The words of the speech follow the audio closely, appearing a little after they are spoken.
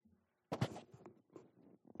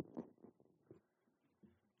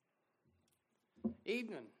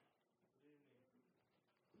Evening.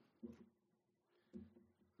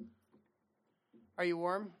 Are you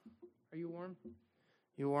warm? Are you warm?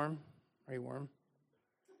 You warm? Are you warm?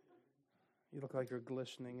 You look like you're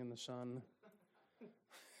glistening in the sun.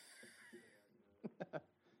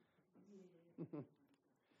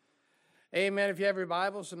 Amen. If you have your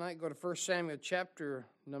Bibles tonight, go to 1 Samuel chapter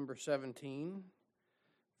number 17.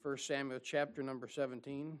 1 Samuel chapter number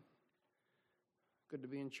 17. Good to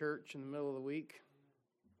be in church in the middle of the week.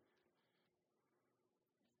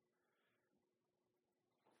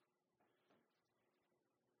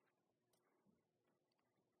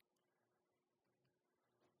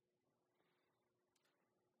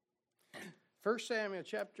 First Samuel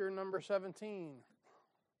chapter number 17.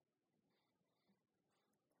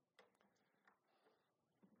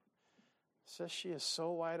 Says she is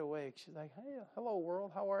so wide awake. She's like, hey, hello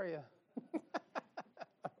world, how are you?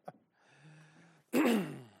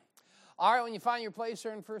 All right, when you find your place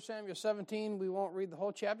there in 1 Samuel 17, we won't read the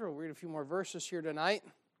whole chapter. We'll read a few more verses here tonight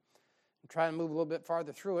and try to move a little bit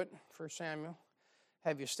farther through it. 1 Samuel.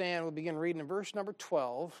 Have you stand. We'll begin reading in verse number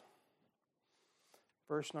 12.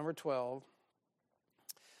 Verse number 12.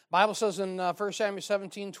 Bible says in 1 Samuel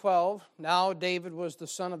 17:12, now David was the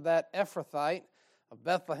son of that Ephrathite of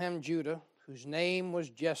Bethlehem, Judah, whose name was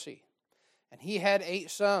Jesse. And he had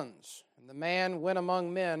 8 sons. And the man went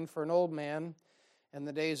among men for an old man in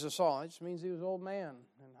the days of Saul. It just means he was an old man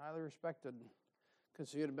and highly respected.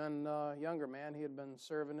 Because he had been a younger man. He had been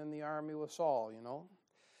serving in the army with Saul, you know.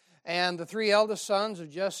 And the 3 eldest sons of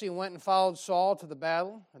Jesse went and followed Saul to the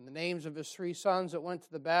battle. And the names of his 3 sons that went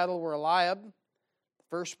to the battle were Eliab, the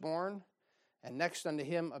firstborn, and next unto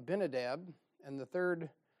him Abinadab, and the third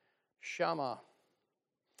Shammah.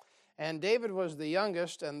 And David was the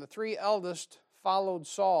youngest, and the 3 eldest followed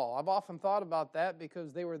Saul. I've often thought about that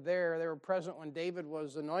because they were there. They were present when David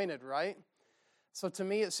was anointed, right? So to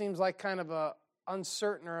me it seems like kind of a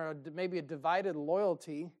uncertain or maybe a divided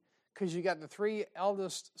loyalty because you got the 3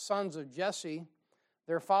 eldest sons of Jesse.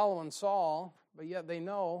 They're following Saul, but yet they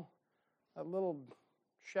know that little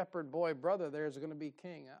shepherd boy brother there is going to be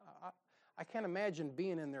king. I can't imagine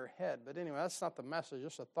being in their head. But anyway, that's not the message,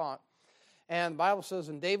 just a thought. And the Bible says,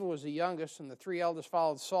 and David was the youngest, and the 3 eldest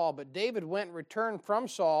followed Saul. But David went and returned from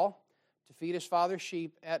Saul to feed his father's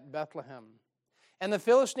sheep at Bethlehem. And the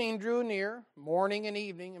Philistine drew near morning and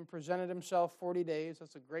evening and presented himself 40 days.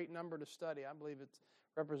 That's a great number to study. I believe it's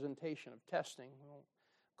representation of testing. We won't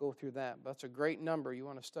go through that, but that's a great number. You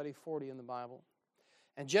want to study 40 in the Bible.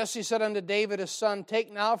 And Jesse said unto David his son,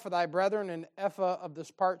 take now for thy brethren an ephah of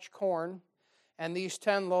this parched corn, and these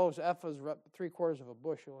 10 loaves, ephah is 3/4 of a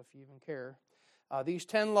bushel, if you even care. These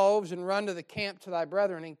 10 loaves, and run to the camp to thy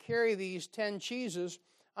brethren, and carry these 10 cheeses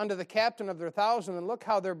unto the captain of their 1,000, and look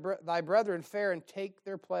how thy brethren fare, and take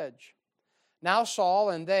their pledge. Now Saul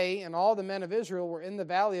and they and all the men of Israel were in the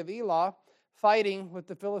valley of Elah, fighting with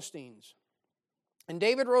the Philistines. And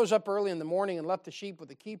David rose up early in the morning and left the sheep with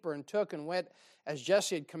the keeper, and took and went as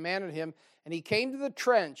Jesse had commanded him. And he came to the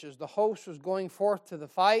trench as the host was going forth to the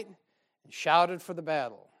fight, and shouted for the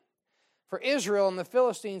battle. For Israel and the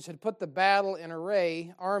Philistines had put the battle in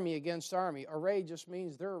array, army against army. Array just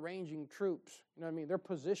means they're arranging troops. You know what I mean? They're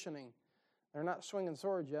positioning. They're not swinging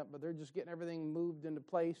swords yet, but they're just getting everything moved into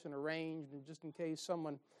place and arranged. And just in case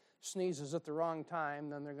someone sneezes at the wrong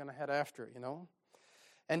time, then they're going to head after it, you know.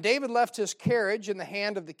 And David left his carriage in the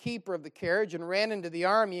hand of the keeper of the carriage, and ran into the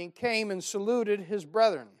army, and came and saluted his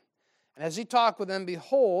brethren. And as he talked with them,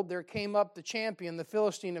 behold, there came up the champion, the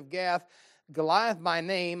Philistine of Gath, Goliath by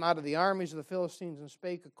name, out of the armies of the Philistines, and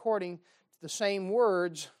spake according to the same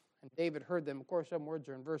words. And David heard them. Of course, some words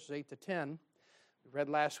are in verses 8 to 10. We read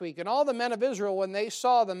last week. And all the men of Israel, when they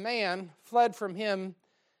saw the man, fled from him,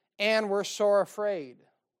 and were sore afraid.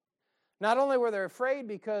 Not only were they afraid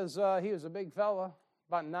because he was a big fella,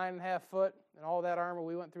 about 9.5 foot, and all that armor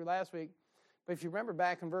we went through last week. But if you remember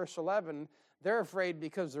back in verse 11, they're afraid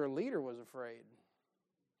because their leader was afraid.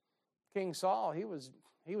 King Saul, he was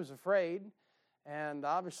afraid, and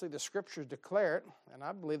obviously the scriptures declare it, and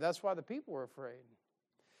I believe that's why the people were afraid.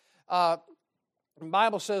 The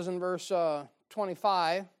Bible says in verse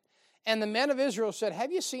 25, and the men of Israel said,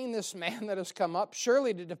 have you seen this man that has come up?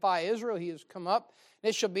 Surely to defy Israel he has come up. And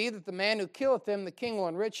it shall be that the man who killeth him, the king will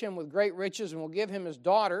enrich him with great riches, and will give him his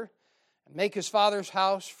daughter, and make his father's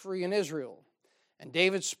house free in Israel. And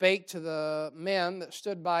David spake to the men that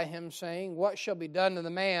stood by him, saying, what shall be done to the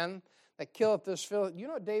man that killeth this Philistine? You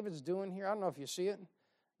know what David's doing here? I don't know if you see it.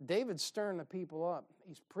 David's stirring the people up.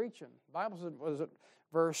 He's preaching. The Bible says,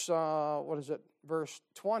 verse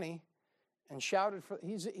 20, and shouted for.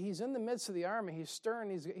 He's in the midst of the army. He's stirring.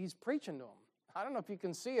 He's preaching to them. I don't know if you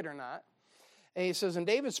can see it or not. And he says, and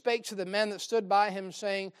David spake to the men that stood by him,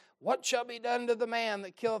 saying, what shall be done to the man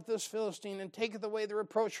that killeth this Philistine, and taketh away the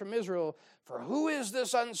reproach from Israel? For who is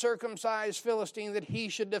this uncircumcised Philistine, that he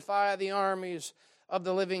should defy the armies of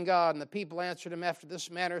the living God? And the people answered him after this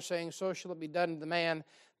manner, saying, so shall it be done to the man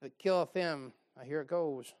that killeth him. Now here it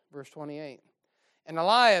goes, verse 28. And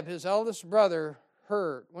Eliab, his eldest brother,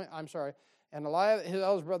 heard when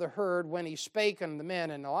he spake unto the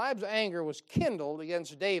men. And Eliab's anger was kindled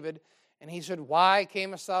against David. And he said, why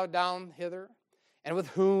camest thou down hither? And with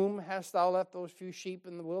whom hast thou left those few sheep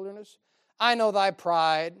in the wilderness? I know thy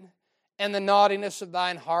pride and the naughtiness of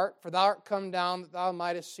thine heart, for thou art come down that thou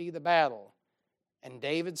mightest see the battle. And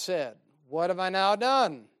David said, what have I now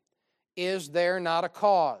done? Is there not a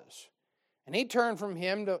cause? And he turned from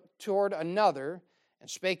him toward another, and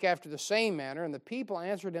spake after the same manner. And the people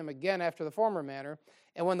answered him again after the former manner.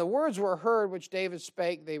 And when the words were heard which David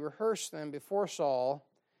spake, they rehearsed them before Saul,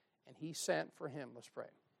 and he sent for him. Let's pray.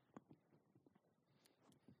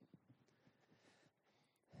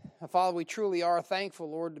 Father, we truly are thankful,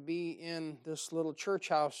 Lord, to be in this little church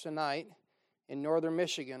house tonight in northern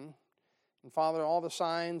Michigan. And Father, all the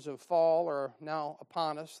signs of fall are now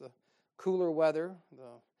upon us, the cooler weather,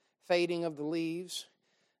 the fading of the leaves.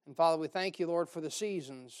 And Father, we thank you, Lord, for the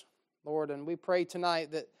seasons, Lord, and we pray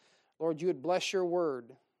tonight that, Lord, you would bless your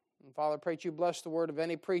word. And Father, I pray that you bless the word of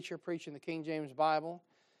any preacher preaching the King James Bible.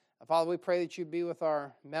 And Father, we pray that you be with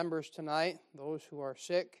our members tonight, those who are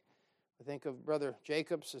sick. We think of Brother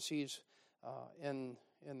Jacobs as he's in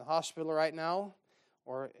the hospital right now,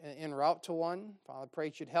 or en route to one. Father, I pray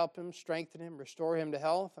that you'd help him, strengthen him, restore him to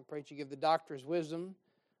health. I pray that you give the doctors wisdom.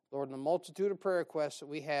 Lord, in the multitude of prayer requests that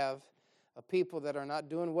we have of people that are not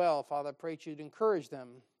doing well, Father, I pray that you'd encourage them.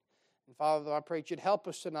 And Father, I pray that you'd help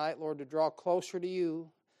us tonight, Lord, to draw closer to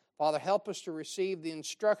you. Father, help us to receive the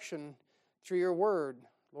instruction through your word,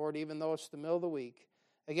 Lord, even though it's the middle of the week.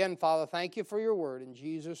 Again, Father, thank you for your word. In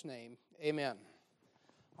Jesus' name, amen.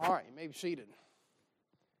 All right, you may be seated.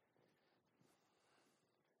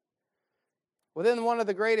 Within one of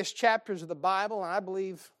the greatest chapters of the Bible, and I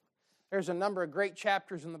believe there's a number of great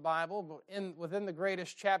chapters in the Bible, but within the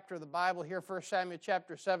greatest chapter of the Bible here, 1 Samuel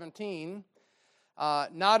chapter 17,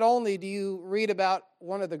 not only do you read about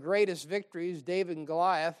one of the greatest victories, David and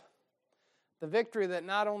Goliath, the victory that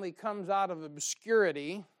not only comes out of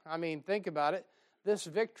obscurity, I mean, think about it, this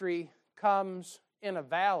victory comes in a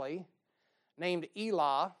valley named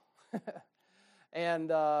Elah. And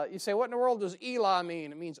you say, what in the world does Elah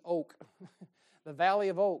mean? It means oak. The valley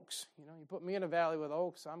of oaks. You know, you put me in a valley with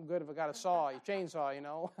oaks, I'm good if I got a chainsaw, you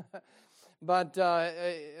know. But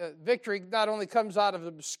victory not only comes out of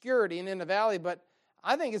obscurity and in a valley, but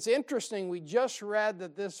I think it's interesting. We just read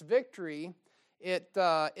that this victory,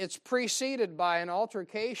 it's preceded by an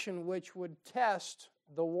altercation which would test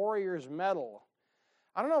the warrior's mettle.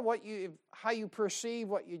 I don't know how you perceive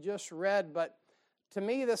what you just read, but to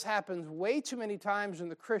me this happens way too many times in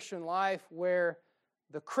the Christian life, where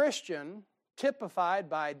the Christian, typified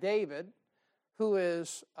by David, who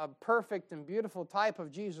is a perfect and beautiful type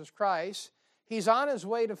of Jesus Christ, he's on his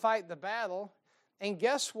way to fight the battle, and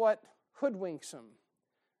guess what hoodwinks him?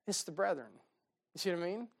 It's the brethren. You see what I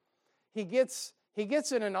mean? He gets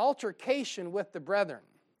in an altercation with the brethren.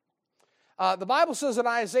 The Bible says in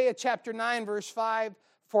Isaiah chapter 9, verse 5,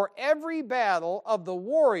 for every battle of the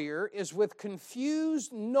warrior is with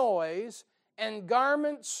confused noise and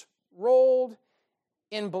garments rolled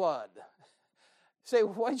in blood. Say,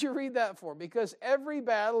 what'd you read that for? Because every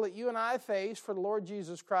battle that you and I face for the Lord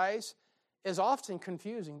Jesus Christ is often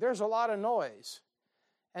confusing. There's a lot of noise.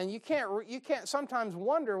 And you can't sometimes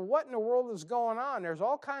wonder what in the world is going on. There's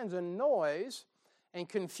all kinds of noise and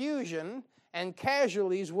confusion, and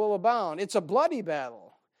casualties will abound. It's a bloody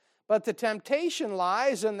battle. But the temptation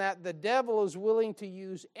lies in that the devil is willing to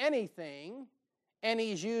use anything, and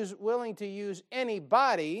he's willing to use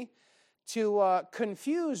anybody to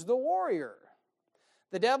confuse the warrior.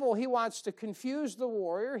 The devil, he wants to confuse the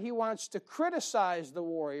warrior. He wants to criticize the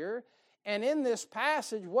warrior. And in this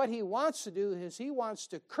passage, what he wants to do is he wants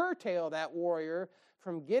to curtail that warrior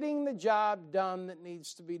from getting the job done that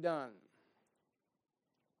needs to be done.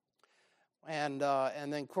 And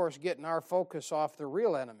then, of course, getting our focus off the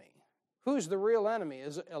real enemy. Who's the real enemy?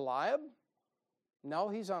 Is it Eliab? No,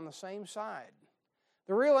 he's on the same side.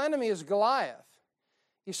 The real enemy is Goliath.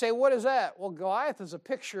 You say, what is that? Well, Goliath is a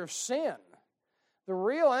picture of sin. The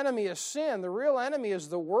real enemy is sin. The real enemy is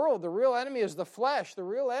the world. The real enemy is the flesh. The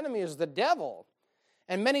real enemy is the devil.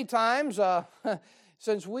 And many times,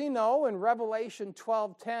 since we know in Revelation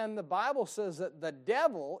 12:10, the Bible says that the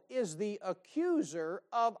devil is the accuser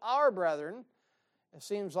of our brethren. It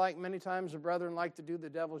seems like many times the brethren like to do the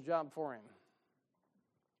devil's job for him.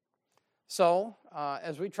 So,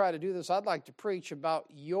 as we try to do this, I'd like to preach about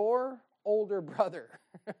your older brother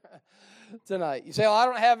tonight. You say, "Oh, I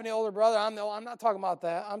don't have any older brother." I'm not talking about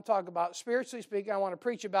that. I'm talking about, spiritually speaking, I want to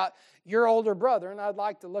preach about your older brother, and I'd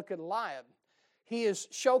like to look at Eliab. He is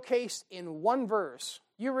showcased in one verse.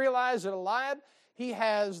 You realize that Eliab, he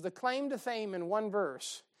has the claim to fame in one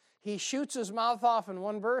verse. He shoots his mouth off in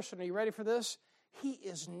one verse, and are you ready for this? He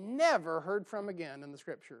is never heard from again in the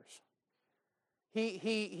Scriptures.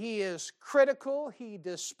 He is critical. He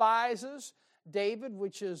despises David,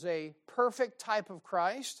 which is a perfect type of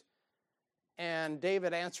Christ. And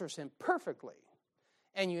David answers him perfectly.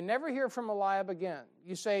 And you never hear from Eliab again.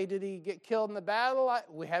 You say, did he get killed in the battle?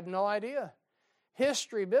 We have no idea.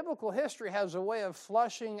 History, biblical history, has a way of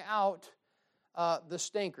flushing out the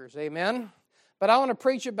stinkers. Amen? But I want to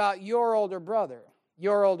preach about your older brother.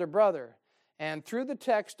 Your older brother. And through the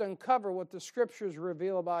text, uncover what the Scriptures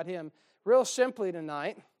reveal about him. Real simply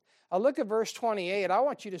tonight, I'll look at verse 28. I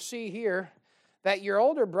want you to see here that your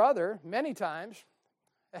older brother, many times,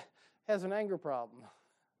 has an anger problem.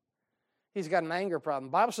 He's got an anger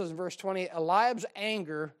problem. The Bible says in verse 28, Eliab's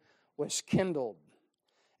anger was kindled.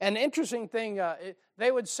 An interesting thing,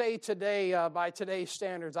 they would say today, by today's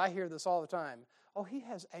standards, I hear this all the time, "Oh, he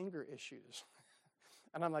has anger issues."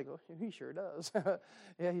 And I'm like, "Oh, he sure does."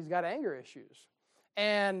 Yeah, he's got anger issues.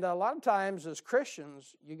 And a lot of times as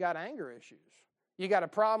Christians, you got anger issues. You got a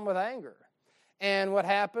problem with anger. And what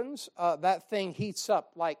happens? That thing heats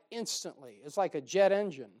up like instantly. It's like a jet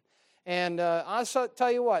engine. And I'll tell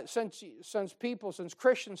you what, since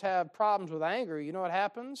Christians have problems with anger, you know what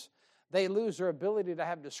happens? They lose their ability to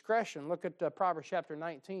have discretion. Look at Proverbs chapter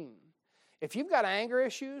 19. If you've got anger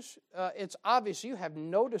issues, it's obvious you have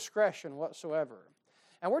no discretion whatsoever.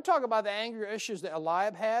 And we're talking about the anger issues that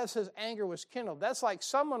Eliab has. His anger was kindled. That's like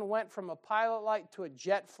someone went from a pilot light to a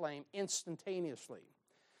jet flame instantaneously.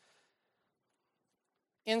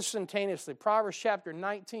 Instantaneously. Proverbs chapter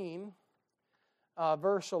 19,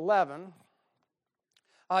 verse 11.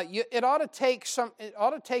 It ought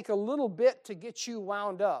to take a little bit to get you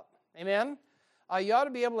wound up. Amen? You ought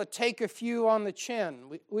to be able to take a few on the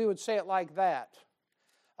chin. We would say it like that.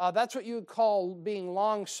 That's what you would call being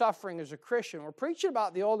long-suffering as a Christian. We're preaching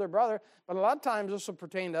about the older brother, but a lot of times this will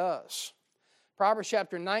pertain to us. Proverbs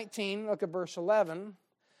chapter 19, look at verse 11.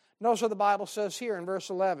 Notice what the Bible says here in verse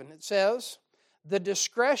 11. It says, "The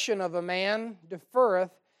discretion of a man deferreth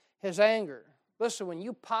his anger." Listen, when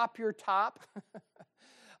you pop your top,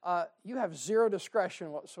 you have zero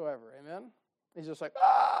discretion whatsoever. Amen? He's just like,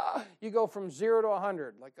 you go from 0 to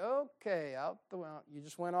 100. Like, okay, you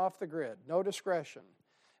just went off the grid. No discretion.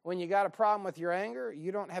 When you got a problem with your anger,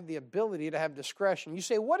 you don't have the ability to have discretion. You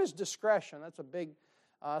say, what is discretion? That's a big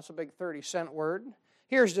 30-cent word.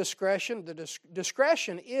 Here's discretion. The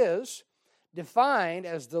discretion is defined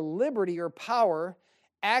as the liberty or power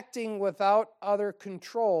acting without other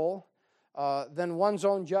control than one's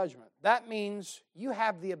own judgment. That means you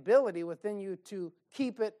have the ability within you to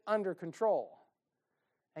keep it under control.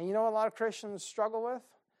 And you know what a lot of Christians struggle with?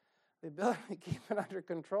 The ability to keep it under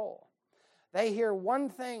control. They hear one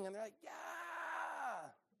thing and they're like, yeah.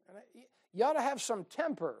 You ought to have some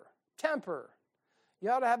temper. You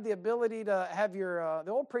ought to have the ability to have your,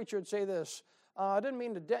 the old preacher would say this, I didn't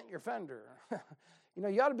mean to dent your fender.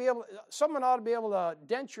 You ought to be someone ought to be able to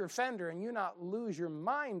dent your fender and you not lose your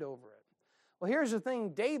mind over it. Well, here's the thing,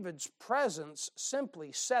 David's presence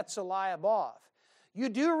simply sets Eliab off. You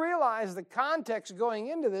do realize the context going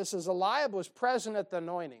into this is Eliab was present at the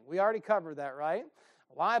anointing. We already covered that, right?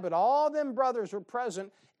 Eliab and all them brothers were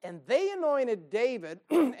present, and they anointed David,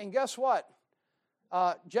 and guess what?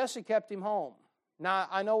 Jesse kept him home. Now,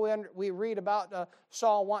 I know we read about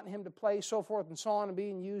Saul wanting him to play, so forth and so on, and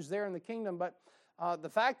being used there in the kingdom, but the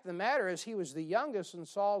fact of the matter is he was the youngest, and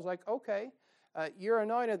Saul's like, okay, you're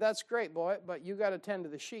anointed, that's great, boy, but you got to tend to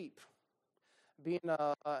the sheep. Being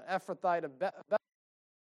an Ephrathite of Bethlehem,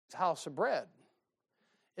 house of bread.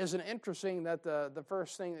 Isn't it interesting that the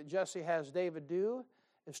first thing that Jesse has David do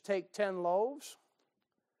is take 10 loaves.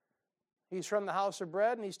 He's from the house of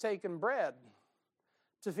bread, and he's taking bread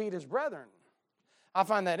to feed his brethren. I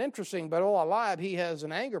find that interesting, but Eliab, he has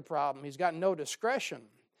an anger problem. He's got no discretion.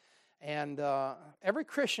 And every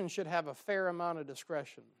Christian should have a fair amount of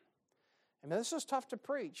discretion. I mean, this is tough to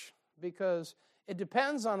preach because it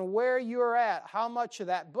depends on where you're at, how much of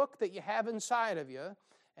that book that you have inside of you,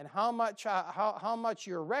 and how much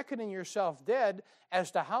you're reckoning yourself dead as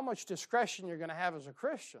to how much discretion you're going to have as a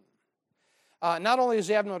Christian. Not only does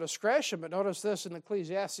he have no discretion, but notice this in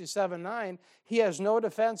Ecclesiastes 7:9, he has no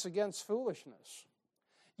defense against foolishness.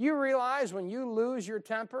 You realize when you lose your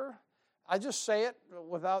temper, I just say it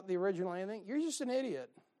without the original anything, you're just an idiot.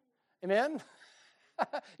 Amen?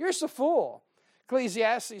 You're just a fool.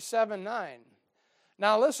 Ecclesiastes 7:9.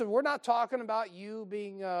 Now listen, we're not talking about you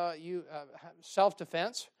being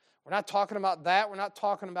self-defense. We're not talking about that. We're not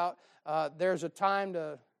talking about there's a time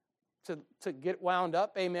to get wound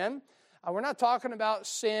up. Amen? We're not talking about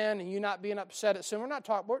sin and you not being upset at sin.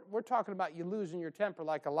 We're talking about you losing your temper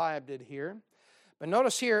like Eliab did here. But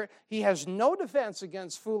notice here, he has no defense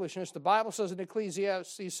against foolishness. The Bible says in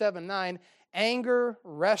Ecclesiastes 7:9, anger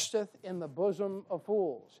resteth in the bosom of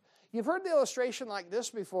fools. You've heard the illustration like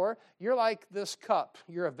this before. You're like this cup.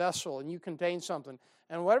 You're a vessel and you contain something.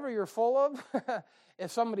 And whatever you're full of,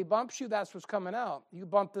 if somebody bumps you, that's what's coming out. You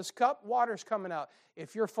bump this cup, water's coming out.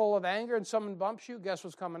 If you're full of anger and someone bumps you, guess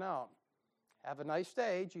what's coming out? Have a nice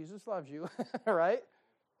day. Jesus loves you, right?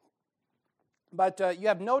 But you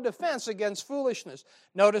have no defense against foolishness.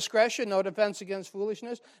 No discretion, no defense against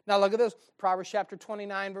foolishness. Now look at this. Proverbs chapter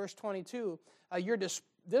 29, verse 22. Your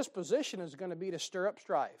disposition is going to be to stir up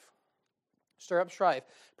strife. Stir up strife.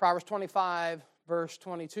 Proverbs 25, verse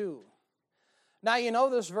 22. Now you know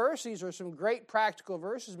this verse. These are some great practical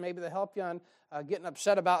verses. Maybe they help you on getting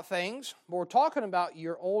upset about things. But we're talking about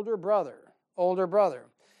your older brother. Older brother.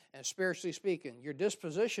 And spiritually speaking, your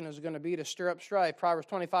disposition is going to be to stir up strife. Proverbs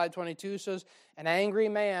 25:22 says, an angry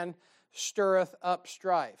man stirreth up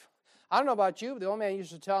strife. I don't know about you, but the old man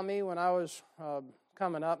used to tell me when I was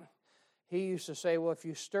coming up, he used to say, well, if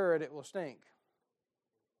you stir it, it will stink.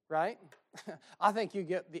 Right? I think you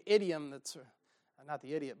get the idiom that's, not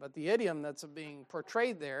the idiot, but the idiom that's being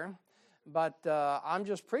portrayed there. But I'm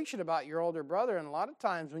just preaching about your older brother, and a lot of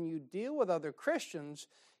times when you deal with other Christians,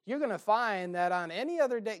 you're going to find that on any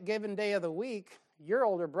other given day of the week, your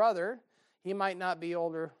older brother, he might not be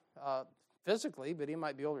older physically, but he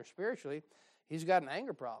might be older spiritually, he's got an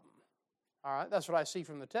anger problem. All right, that's what I see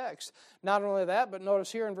from the text. Not only that, but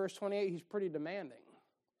notice here in verse 28, he's pretty demanding.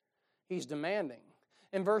 He's demanding.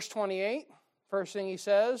 In verse 28, first thing he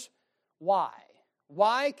says, why?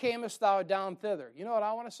 Why camest thou down thither? You know what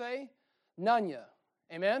I want to say? None ya.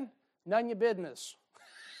 Amen? None ya business.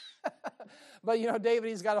 But, David,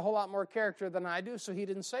 he's got a whole lot more character than I do, so he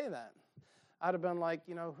didn't say that. I'd have been like,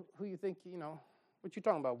 who you think, what you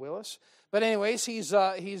talking about, Willis? But anyways, he's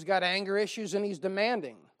got anger issues and he's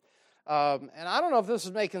demanding. And I don't know if this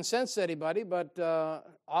is making sense to anybody, but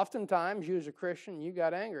oftentimes you as a Christian, you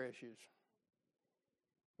got anger issues.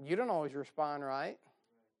 You don't always respond right.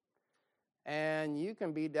 And you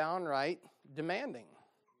can be downright demanding.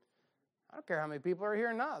 I don't care how many people are here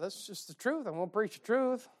or not. That's just the truth. I'm going to preach the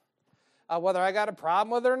truth. Whether I got a problem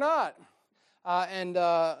with it or not. And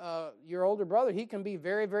your older brother, he can be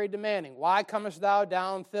very, very demanding. Why comest thou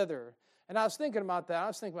down thither? And I was thinking about that. I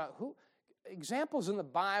was thinking about examples in the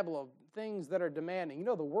Bible of things that are demanding.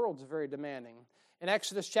 The world's very demanding. In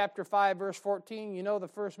Exodus chapter 5, verse 14, the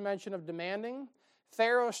first mention of demanding?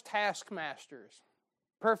 Pharaoh's taskmasters.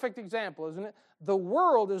 Perfect example, isn't it? The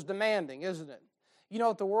world is demanding, isn't it? You know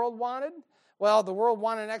what the world wanted? Well, the world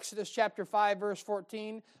wanted in Exodus chapter 5, verse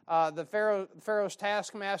 14, the Pharaoh's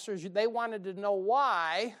taskmasters, they wanted to know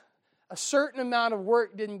why a certain amount of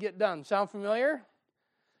work didn't get done. Sound familiar?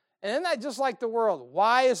 And isn't that just like the world?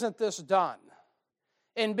 Why isn't this done?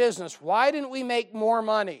 In business, why didn't we make more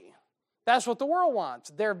money? That's what the world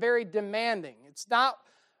wants. They're very demanding. It's not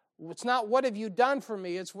what have you done for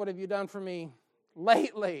me, it's what have you done for me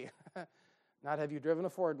lately. Not have you driven a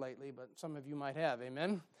Ford lately, but some of you might have,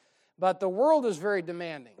 amen? But the world is very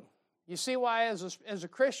demanding. You see why as a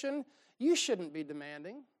Christian, you shouldn't be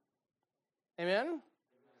demanding. Amen?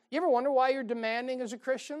 You ever wonder why you're demanding as a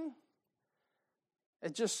Christian?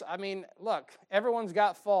 Look, everyone's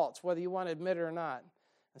got faults, whether you want to admit it or not.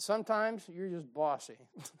 And sometimes you're just bossy.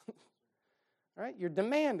 Right? You're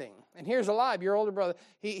demanding. And here's Eliab, your older brother.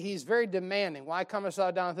 He's very demanding. Why comest thou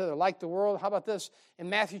down thither? Like the world. How about this? In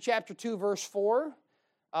Matthew chapter 2, verse 4,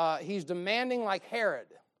 he's demanding like Herod.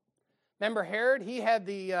 Remember Herod? He had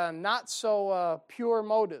the not so pure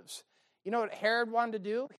motives. You know what Herod wanted to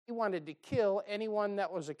do? He wanted to kill anyone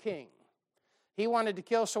that was a king. He wanted to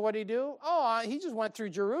kill, so what did he do? He just went through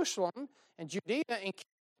Jerusalem and Judea and killed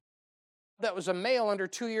that was a male under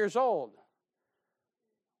 2 years old.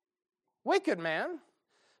 Wicked man.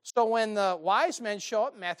 So when the wise men show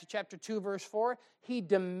up, Matthew chapter 2, verse 4, he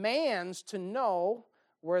demands to know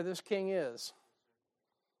where this king is.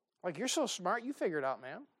 Like, you're so smart, you figure it out,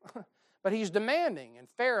 man. But he's demanding. And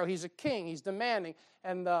Pharaoh, he's a king, he's demanding.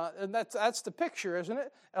 And that's the picture, isn't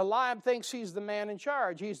it? Eliab thinks he's the man in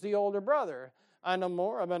charge. He's the older brother. I know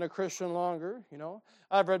more. I've been a Christian longer,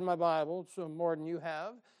 I've read my Bible, so more than you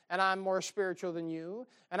have. And I'm more spiritual than you.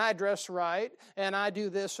 And I dress right. And I do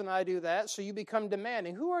this and I do that. So you become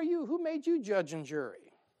demanding. Who are you? Who made you judge and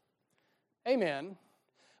jury? Amen.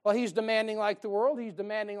 Well, he's demanding like the world. He's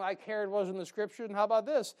demanding like Herod was in the Scriptures. And how about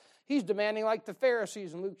this? He's demanding like the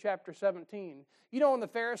Pharisees in Luke chapter 17. You know, when the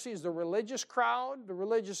Pharisees, the religious crowd, the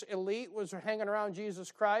religious elite was hanging around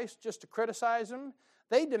Jesus Christ just to criticize him,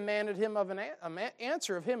 they demanded him of an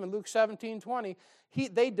answer of him in Luke 17:20.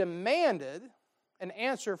 They demanded an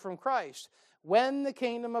answer from Christ when the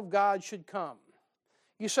kingdom of God should come.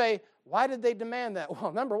 You say, why did they demand that?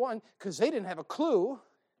 Well, number one, because they didn't have a clue.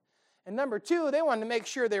 And number two, they wanted to make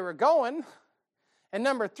sure they were going. And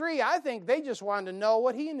number three, I think they just wanted to know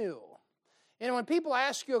what he knew. And when people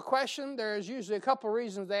ask you a question, there's usually a couple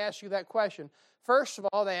reasons they ask you that question. First of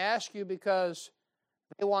all, they ask you because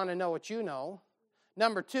they want to know what you know.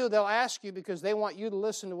 Number two, they'll ask you because they want you to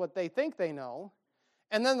listen to what they think they know.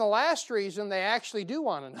 And then the last reason, they actually do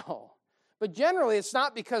want to know. But generally, it's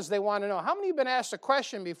not because they want to know. How many of you have been asked a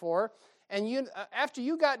question before, and after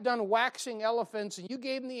you got done waxing elephants and you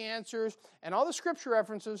gave them the answers and all the scripture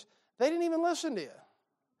references, they didn't even listen to you?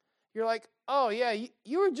 You're like, oh yeah,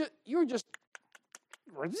 you were just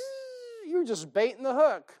baiting the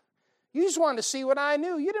hook. You just wanted to see what I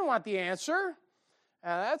knew. You didn't want the answer.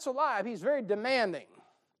 That's a lie. He's very demanding.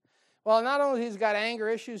 Well, not only he's got anger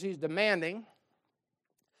issues, he's demanding.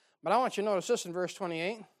 But I want you to notice this in verse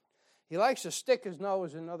 28. He likes to stick his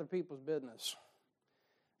nose in other people's business.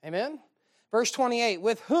 Amen? Verse 28,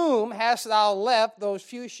 with whom hast thou left those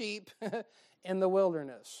few sheep in the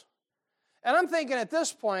wilderness? And I'm thinking at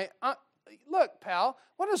this point, look, pal,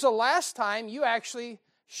 when was the last time you actually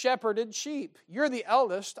shepherded sheep? You're the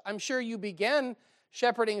eldest. I'm sure you began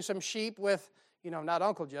shepherding some sheep with, not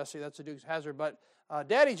Uncle Jesse, that's a Duke's Hazzard, but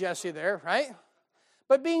Daddy Jesse there, right?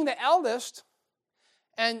 But being the eldest,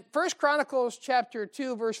 and 1 Chronicles chapter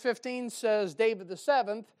 2, verse 15 says David the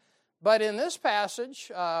seventh, but in this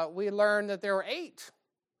passage, we learn that there were eight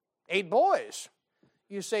boys.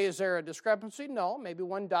 You say, is there a discrepancy? No, maybe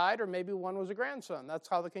one died or maybe one was a grandson. That's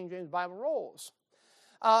how the King James Bible rolls.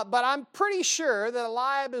 But I'm pretty sure that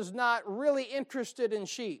Eliab is not really interested in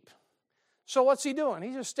sheep. So what's he doing?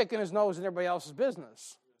 He's just sticking his nose in everybody else's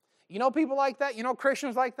business. You know people like that? You know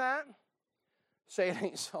Christians like that? Say it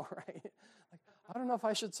ain't so, right? I don't know if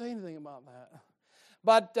I should say anything about that.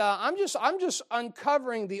 But I'm just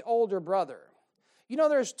uncovering the older brother.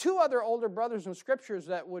 There's two other older brothers in Scriptures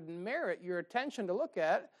that would merit your attention to look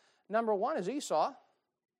at. Number one is Esau.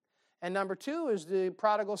 And number two is the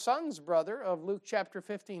prodigal son's brother of Luke chapter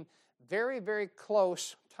 15. Very, very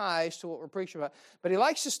close ties to what we're preaching about. But he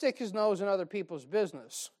likes to stick his nose in other people's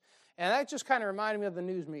business. And that just kind of reminded me of the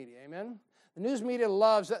news media, amen? The news media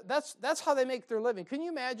loves, that's how they make their living. Can you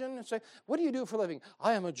imagine and say, what do you do for a living?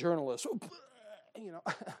 I am a journalist.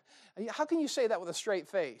 How can you say that with a straight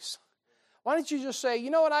face? Why don't you just say, you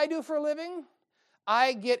know what I do for a living?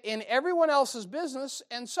 I get in everyone else's business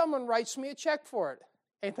and someone writes me a check for it.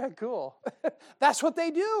 Ain't that cool? That's what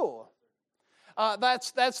they do.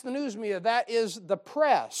 That's the news media. That is the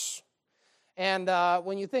press. And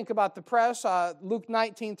when you think about the press, Luke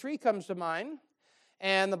 19:3 comes to mind.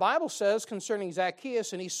 And the Bible says concerning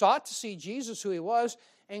Zacchaeus, and he sought to see Jesus, who he was,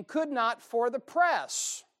 and could not for the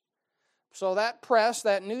press. So that press,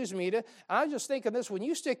 that news media, I was just thinking this, when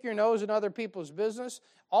you stick your nose in other people's business,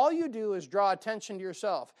 all you do is draw attention to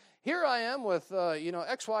yourself. Here I am with,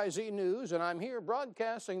 XYZ News, and I'm here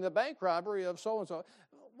broadcasting the bank robbery of so-and-so.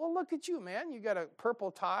 Well, look at you, man. You got a purple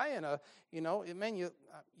tie and I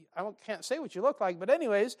can't say what you look like, but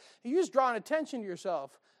anyways, you're just drawing attention to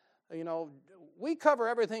yourself. We cover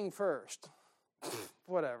everything first.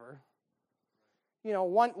 Whatever.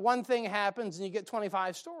 One thing happens and you get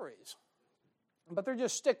 25 stories. But they're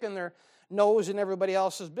just sticking their nose in everybody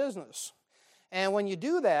else's business. And when you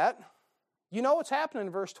do that, you know what's happening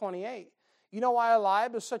in verse 28. You know why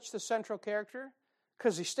Eliab is such the central character?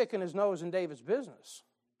 Because he's sticking his nose in David's business.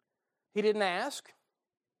 He didn't ask.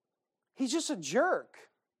 He's just a jerk.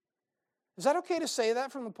 Is that okay to say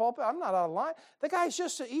that from the pulpit? I'm not out of line. The guy's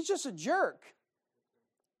he's just a jerk.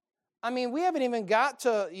 I mean, we haven't even got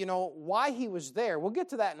to, why he was there. We'll get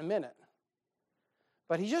to that in a minute.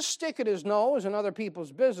 But he's just sticking his nose in other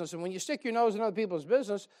people's business. And when you stick your nose in other people's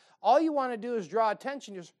business, all you want to do is draw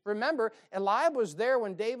attention. Just remember, Eliab was there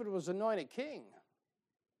when David was anointed king.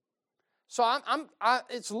 So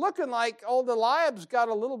it's looking like old Eliab's got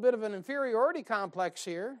a little bit of an inferiority complex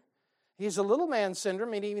here. He's a little man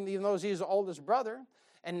syndrome, even though he's the oldest brother.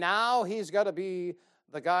 And now he's got to be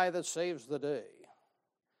the guy that saves the day.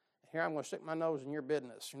 Here, I'm going to stick my nose in your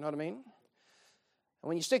business. You know what I mean? And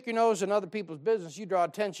when you stick your nose in other people's business, you draw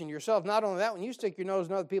attention to yourself. Not only that, when you stick your nose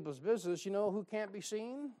in other people's business, you know who can't be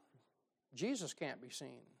seen? Jesus can't be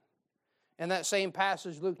seen. In that same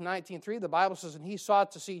passage, Luke 19:3, the Bible says, and he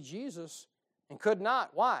sought to see Jesus and could not.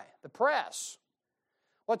 Why? The press.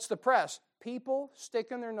 What's the press? People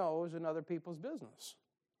sticking their nose in other people's business.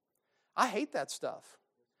 I hate that stuff.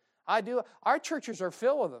 I do. Our churches are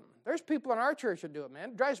filled with them. There's people in our church that do it, man.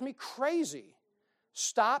 It drives me crazy.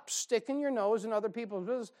 Stop sticking your nose in other people's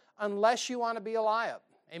business unless you want to be a lie-up.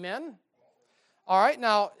 Amen? All right,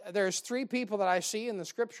 now, there's 3 people that I see in the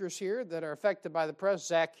scriptures here that are affected by the press.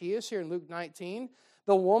 Zacchaeus here in Luke 19.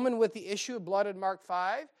 The woman with the issue of blood in Mark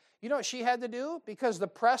 5. You know what she had to do? Because the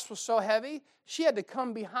press was so heavy, she had to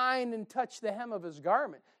come behind and touch the hem of his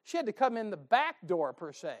garment. She had to come in the back door,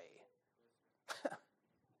 per se.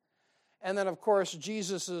 And then, of course,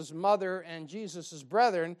 Jesus' mother and Jesus'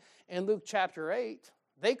 brethren in Luke chapter 8,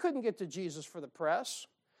 they couldn't get to Jesus for the press.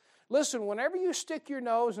 Listen, whenever you stick your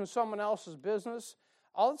nose in someone else's business,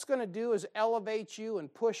 all it's going to do is elevate you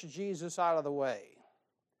and push Jesus out of the way.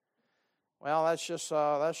 Well, that's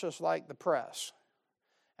just like the press.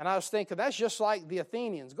 And I was thinking, that's just like the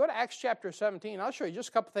Athenians. Go to Acts chapter 17. I'll show you just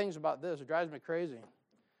a couple things about this. It drives me crazy.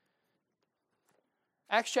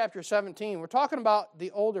 Acts chapter 17. We're talking about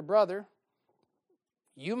the older brother.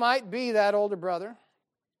 You might be that older brother.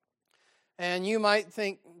 And you might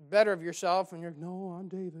think better of yourself. And you're, no, I'm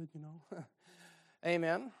David, you know.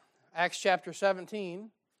 Amen. Acts chapter 17.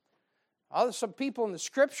 There's some people in the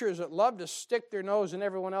scriptures that love to stick their nose in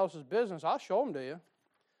everyone else's business. I'll show them to you.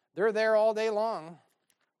 They're there all day long.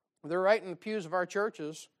 They're right in the pews of our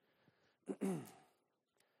churches.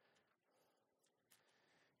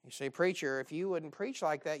 You say, preacher, if you wouldn't preach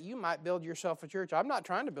like that, you might build yourself a church. I'm not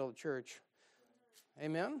trying to build a church.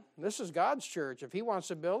 Amen? This is God's church. If he wants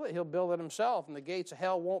to build it, he'll build it himself, and the gates of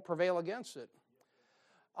hell won't prevail against it.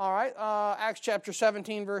 All right, Acts chapter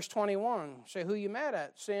 17, verse 21. Say, who you mad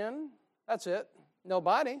at? Sin? That's it.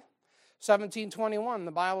 Nobody. 17:21,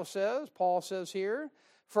 the Bible says, Paul says here,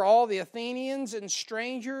 for all the Athenians and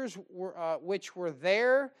strangers which were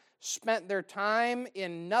there spent their time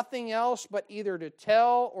in nothing else but either to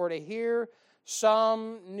tell or to hear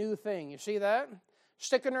some new thing. You see that?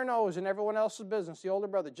 Sticking their nose in everyone else's business, the older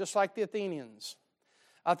brother, just like the Athenians.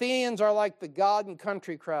 Athenians are like the God and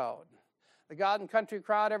country crowd. The God and country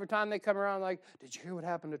crowd, every time they come around, like, did you hear what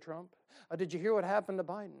happened to Trump? Did you hear what happened to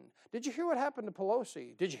Biden? Did you hear what happened to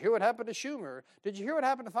Pelosi? Did you hear what happened to Schumer? Did you hear what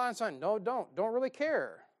happened to Feinstein? No, don't. Don't really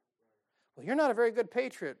care. Well, you're not a very good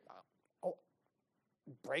patriot. Oh,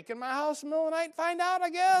 break in my house in the middle of the night and find out, I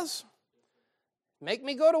guess. Make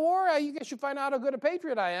me go to war, I guess you find out how good a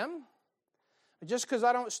patriot I am. But just because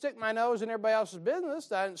I don't stick my nose in everybody else's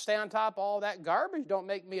business, I don't stay on top of all that garbage, don't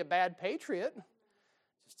make me a bad patriot.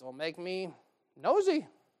 Just don't make me nosy.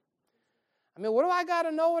 I mean, what do I got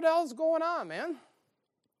to know what else is going on, man?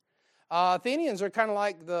 Athenians are kind of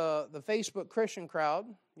like the Facebook Christian crowd,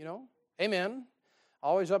 you know. Amen.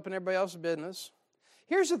 Always up in everybody else's business.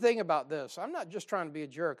 Here's the thing about this. I'm not just trying to be a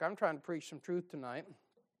jerk. I'm trying to preach some truth tonight,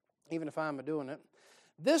 even if I'm doing it.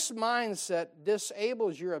 This mindset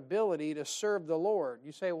disables your ability to serve the Lord.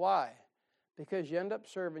 You say, why? Because you end up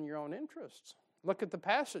serving your own interests. Look at the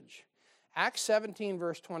passage. Acts 17,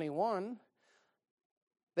 verse 21.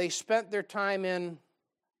 They spent their time in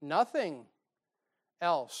nothing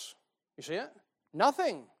else. You see it?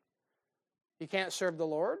 Nothing. You can't serve the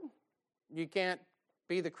Lord. You can't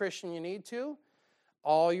be the Christian you need to.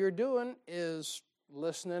 All you're doing is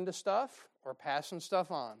listening to stuff or passing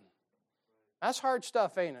stuff on. That's hard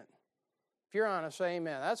stuff, ain't it? If you're honest, say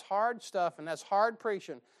amen. That's hard stuff, and that's hard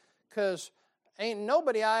preaching. Because ain't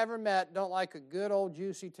nobody I ever met don't like a good old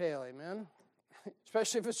juicy tale, amen?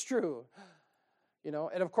 Especially if it's true. You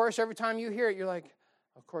know, and of course, every time you hear it, you're like,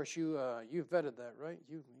 of course, you vetted that, right?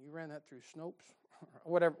 You ran that through Snopes?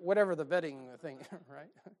 whatever the vetting thing, right?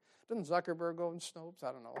 Doesn't Zuckerberg go in Snopes?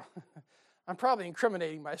 I don't know. I'm probably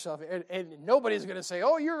incriminating myself, and nobody's going to say,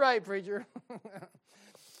 oh, you're right, preacher.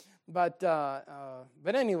 But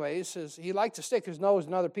anyways, he liked to stick his nose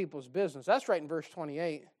in other people's business. That's right in verse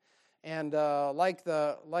 28. And like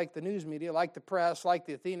the news media, like the press, like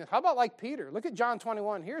the Athenians. How about like Peter? Look at John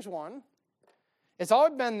 21. Here's one. It's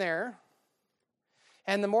always been there.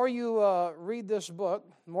 And the more you read this book,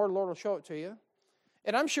 the more the Lord will show it to you.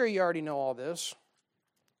 And I'm sure you already know all this.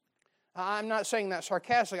 I'm not saying that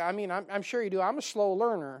sarcastically. I mean, I'm sure you do. I'm a slow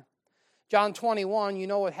learner. John 21, you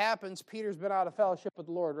know what happens. Peter's been out of fellowship with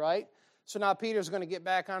the Lord, right? So now Peter's going to get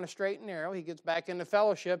back on a straight and narrow. He gets back into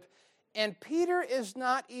fellowship. And Peter is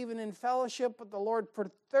not even in fellowship with the Lord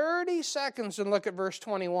for 30 seconds. And look at verse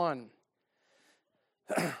 21.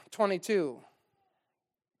 22.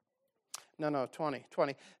 No, 20.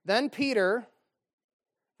 Then Peter,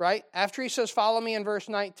 right, after he says, follow me in verse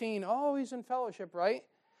 19. Oh, he's in fellowship, right?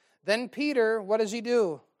 Then Peter, what does he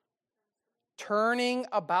do? Turning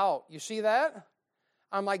about. You see that?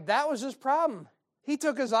 I'm like, that was his problem. He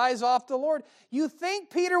took his eyes off the Lord. You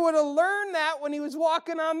think Peter would have learned that when he was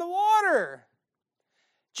walking on the water.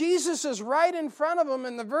 Jesus is right in front of him,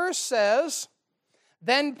 and the verse says,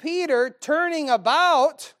 then Peter, turning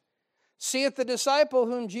about, seeth the disciple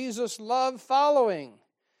whom Jesus loved following,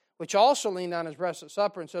 which also leaned on his breast at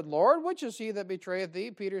supper and said, Lord, which is he that betrayeth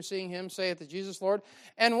thee? Peter, seeing him, saith to Jesus, Lord,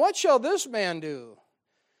 and what shall this man do?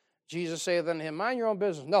 Jesus saith unto him, mind your own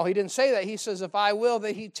business. No, he didn't say that. He says, if I will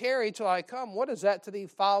that he tarry till I come, what is that to thee?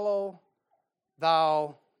 Follow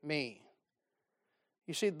thou me.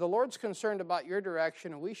 You see, the Lord's concerned about your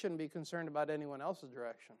direction, and we shouldn't be concerned about anyone else's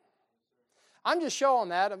direction. I'm just showing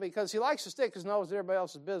that because he likes to stick his nose in everybody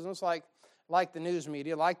else's business, like the news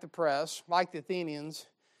media, like the press, like the Athenians,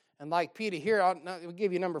 and like Peter. Here, I'll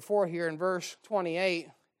give you number 4 here in verse 28.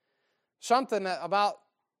 Something about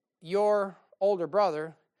your older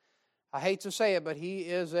brother. I hate to say it, but he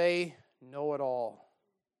is a know-it-all.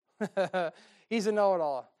 He's a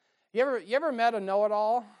know-it-all. You ever met a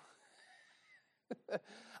know-it-all?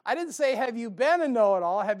 I didn't say, have you been a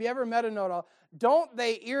know-it-all? Have you ever met a know-it-all? Don't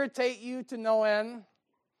they irritate you to no end?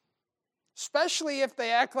 Especially if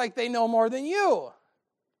they act like they know more than you.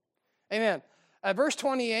 Amen. Verse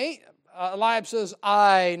 28, Eliab says,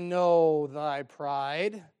 I know thy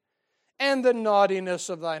pride and the naughtiness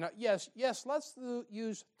of thine heart. Yes, let's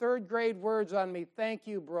use third grade words on me. Thank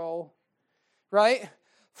you, bro. Right?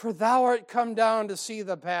 For thou art come down to see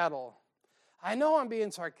the battle. I know I'm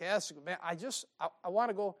being sarcastic, man. I want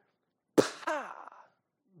to go, pah!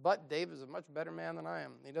 But David's a much better man than I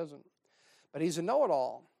am. He doesn't. But he's a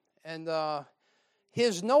know-it-all. And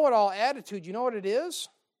his know-it-all attitude, you know what it is?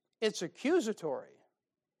 It's accusatory.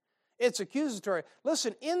 It's accusatory.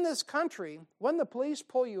 Listen, in this country, when the police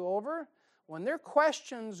pull you over, when their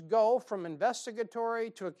questions go from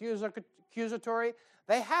investigatory to accusatory,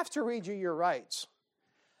 they have to read you your rights.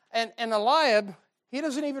 And Eliab, he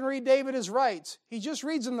doesn't even read David his rights. He just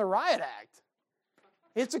reads him the riot act.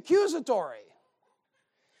 It's accusatory.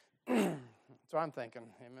 That's what I'm thinking.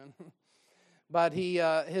 Amen. But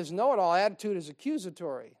his know-it-all attitude is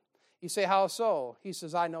accusatory. You say, how so? He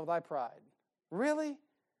says, I know thy pride. Really?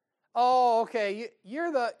 Oh, okay.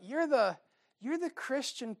 You're the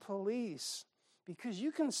Christian police because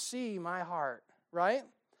you can see my heart, right?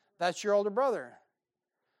 That's your older brother.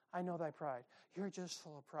 I know thy pride. You're just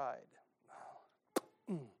full of pride.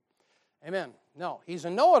 Amen. No, he's a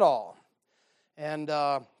know-it-all. And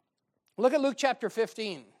look at Luke chapter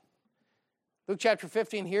 15. Luke chapter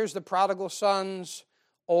 15, here's the prodigal son's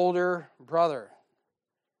older brother.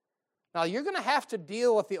 Now, you're going to have to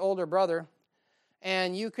deal with the older brother,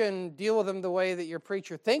 and you can deal with him the way that your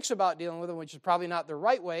preacher thinks about dealing with him, which is probably not the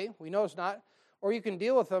right way. We know it's not. Or you can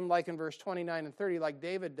deal with him like in verse 29 and 30, like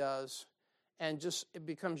David does, and it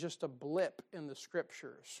becomes just a blip in the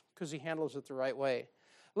Scriptures because he handles it the right way.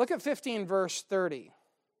 Look at 15, verse 30.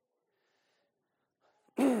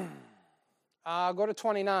 Go to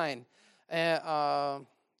 29.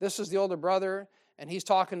 This is the older brother, and he's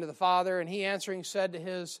talking to the father, and he answering said to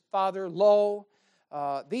his father, Lo,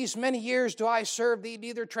 these many years do I serve thee,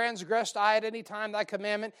 neither transgressed I at any time thy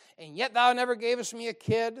commandment, and yet thou never gavest me a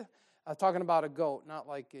kid. Talking about a goat, not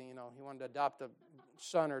like, he wanted to adopt a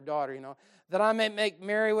son or daughter, that I may make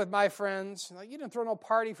merry with my friends. You didn't throw no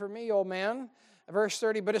party for me, old man. Verse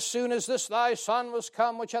 30, but as soon as this thy son was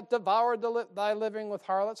come, which hath devoured thy living with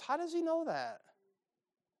harlots. How does he know that?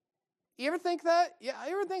 You ever think that? Yeah,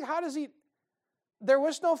 you ever think, how does he? There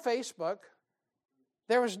was no Facebook.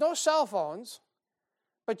 There was no cell phones.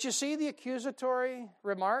 But you see the accusatory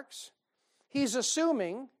remarks? He's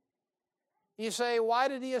assuming. You say, why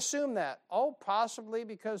did he assume that? Oh, possibly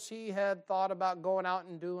because he had thought about going out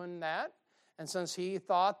and doing that. And since he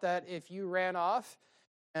thought that if you ran off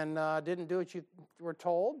and didn't do what you were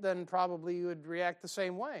told, then probably you would react the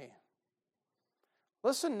same way.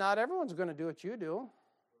 Listen, not everyone's going to do what you do.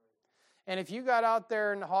 And if you got out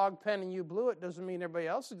there in the hog pen and you blew it, doesn't mean everybody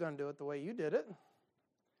else is going to do it the way you did it.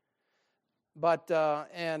 But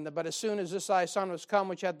as soon as this thy son was come,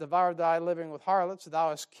 which hath devoured thy living with harlots,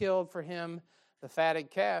 thou hast killed for him the fatted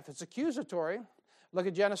calf. It's accusatory. Look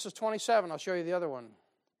at Genesis 27. I'll show you the other one.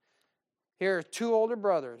 Here are two older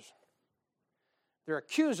brothers. They're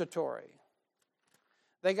accusatory.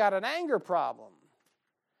 They got an anger problem.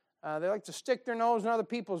 They like to stick their nose in other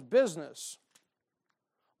people's business.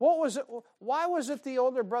 What was it? Why was it the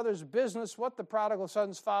older brother's business what the prodigal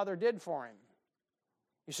son's father did for him?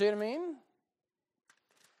 You see what I mean?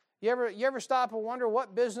 You ever stop and wonder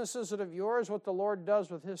what business is it of yours, what the Lord does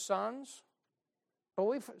with his sons?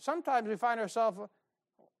 But sometimes we find ourselves,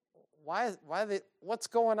 what's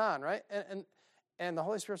going on, right? And the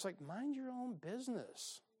Holy Spirit's like, mind your own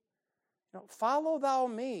business. Follow thou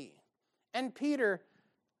me. And Peter,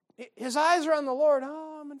 his eyes are on the Lord.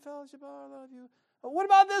 Oh, I'm in fellowship. Oh, I love you. But what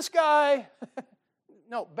about this guy?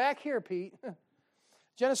 No, back here, Pete.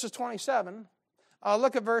 Genesis 27.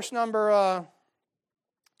 Look at verse number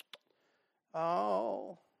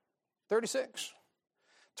 36.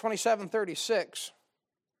 27:36.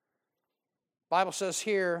 Bible says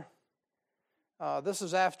here, this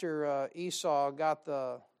is after Esau got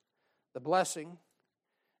the blessing,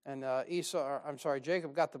 and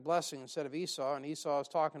Jacob got the blessing instead of Esau, and Esau was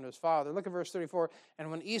talking to his father. Look at verse 34. And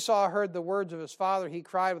when Esau heard the words of his father, he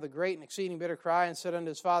cried with a great and exceeding bitter cry, and said unto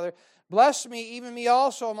his father, Bless me, even me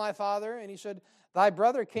also, my father. And he said, Thy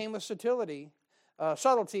brother came with subtlety,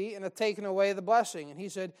 and hath taken away the blessing. And he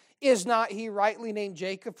said, Is not he rightly named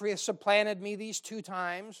Jacob, for he hath supplanted me these 2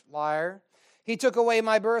 times? Liar. He took away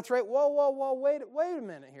my birthright. Whoa, wait a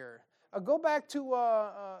minute here. Go back to,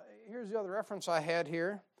 here's the other reference I had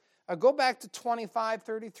here. Go back to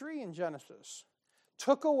 25:33 in Genesis.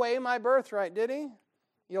 Took away my birthright, did he?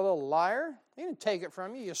 You little liar. He didn't take it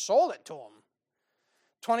from you. You sold it to him.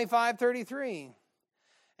 25:33.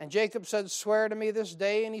 And Jacob said, Swear to me this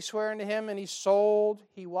day. And he sware unto him, and he sold.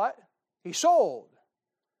 He what? He sold.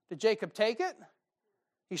 Did Jacob take it?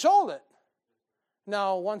 He sold it.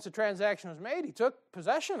 Now, once the transaction was made, he took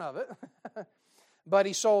possession of it. But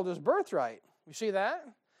he sold his birthright. You see that?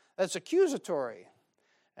 That's accusatory.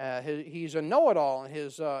 He's a know-it-all, and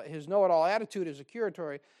his know-it-all attitude is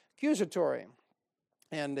accusatory.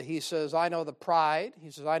 And he says, I know the pride. He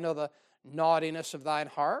says, I know the naughtiness of thine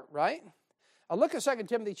heart, right? Look at 2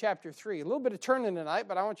 Timothy chapter 3. A little bit of turning tonight,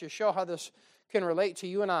 but I want you to show how this can relate to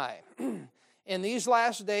you and I. In these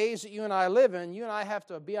last days that you and I live in, you and I have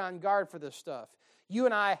to be on guard for this stuff. You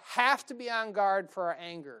and I have to be on guard for our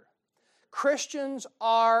anger. Christians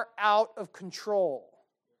are out of control.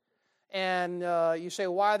 And you say,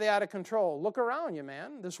 why are they out of control? Look around you,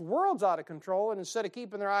 man. This world's out of control, and instead of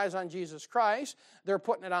keeping their eyes on Jesus Christ, they're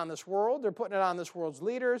putting it on this world. They're putting it on this world's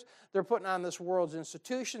leaders. They're putting it on this world's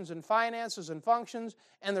institutions and finances and functions,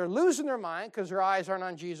 and they're losing their mind because their eyes aren't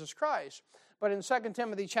on Jesus Christ. But in 2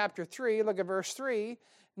 Timothy chapter 3, look at verse 3,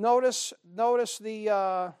 notice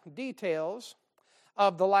the details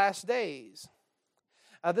of the last days.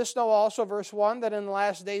 This know also, verse 1, that in the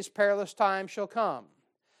last days perilous times shall come.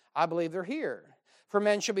 I believe they're here. For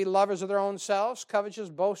men shall be lovers of their own selves, covetous,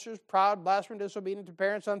 boasters, proud, blasphemous, disobedient to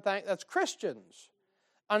parents, unthankful. That's Christians.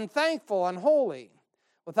 Unthankful, unholy,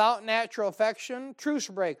 without natural affection, truce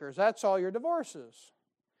breakers. That's all your divorces.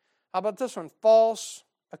 How about this one? False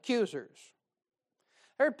accusers.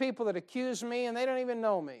 There are people that accuse me and they don't even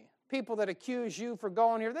know me. People that accuse you for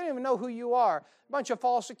going here, they don't even know who you are. A bunch of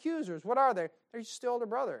false accusers. What are they? They're just still their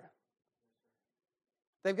brother.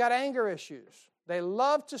 They've got anger issues. They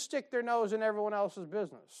love to stick their nose in everyone else's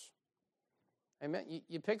business. Amen?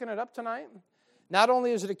 You picking it up tonight? Not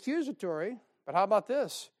only is it accusatory, but how about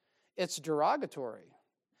this? It's derogatory.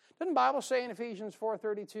 Doesn't the Bible say in Ephesians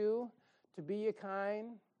 4:32, to be ye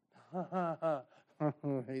kind? I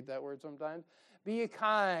hate that word sometimes. Be ye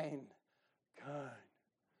kind.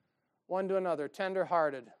 One to another,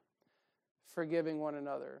 tender-hearted, forgiving one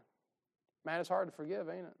another. Man, it's hard to forgive,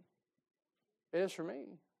 ain't it? It is for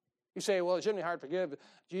me. You say, well, it shouldn't be hard to forgive.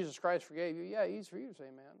 Jesus Christ forgave you. Yeah, easy for you to say,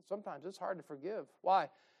 man. Sometimes it's hard to forgive. Why?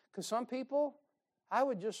 Because some people, I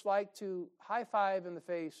would just like to high five in the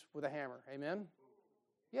face with a hammer. Amen?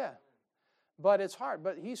 Yeah. But it's hard.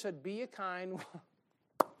 But he said, be ye kind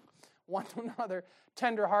one to another,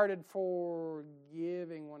 tender-hearted,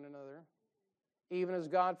 forgiving one another, even as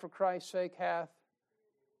God for Christ's sake hath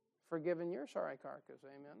forgiven your sorry carcass.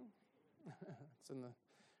 Amen? It's in the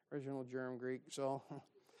original German Greek, so...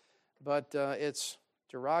 But it's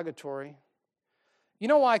derogatory. You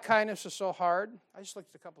know why kindness is so hard? I just looked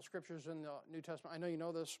at a couple scriptures in the New Testament. I know you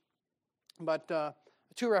know this, but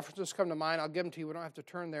 2 references come to mind. I'll give them to you. We don't have to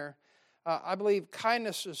turn there. I believe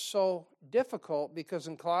kindness is so difficult because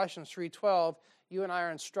in Colossians 3:12, you and I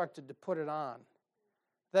are instructed to put it on.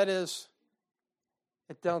 That is,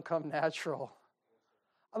 it don't come natural.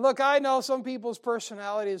 Look, I know some people's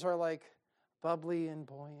personalities are like bubbly and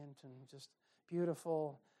buoyant and just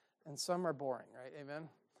beautiful, and some are boring, right? Amen?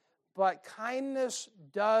 But kindness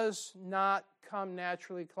does not come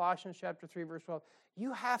naturally. Colossians chapter 3, verse 12.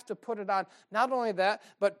 You have to put it on. Not only that,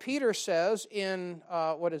 but Peter says in,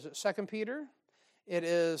 2 Peter? It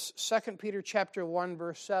is 2 Peter chapter 1,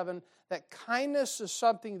 verse 7, that kindness is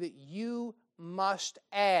something that you must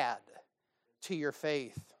add to your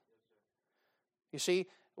faith. You see,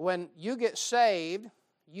 when you get saved,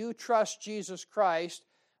 you trust Jesus Christ,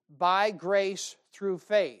 by grace through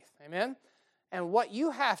faith. Amen? And what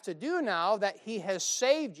you have to do now that He has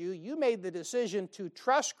saved you, you made the decision to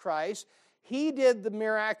trust Christ. He did the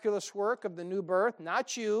miraculous work of the new birth,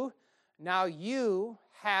 not you. Now you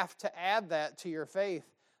have to add that to your faith.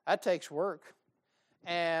 That takes work.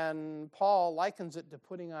 And Paul likens it to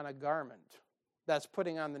putting on a garment. That's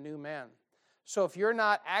putting on the new man. So if you're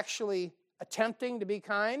not actually attempting to be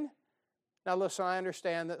kind, now listen, I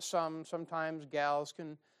understand that sometimes gals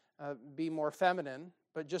can be more feminine,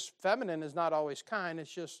 but just feminine is not always kind,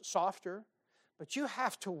 it's just softer. But you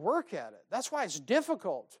have to work at it. That's why it's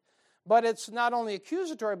difficult. But it's not only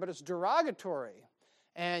accusatory, but it's derogatory.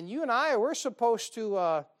 And you and I, we're supposed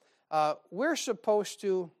to, oh,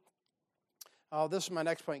 this is my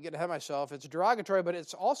next point, get ahead of myself. It's derogatory, but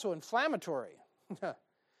it's also inflammatory.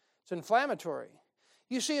 It's inflammatory.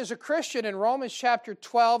 You see, as a Christian in Romans chapter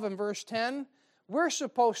 12 and verse 10, we're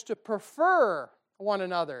supposed to prefer one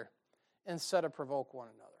another instead of provoke one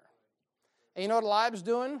another. And you know what Eliab's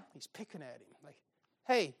doing? He's picking at him. Like,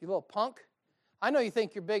 hey, you little punk. I know you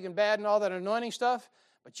think you're big and bad and all that anointing stuff,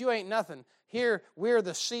 but you ain't nothing. Here, we're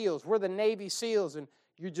the SEALs. We're the Navy SEALs, and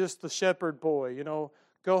you're just the shepherd boy, you know.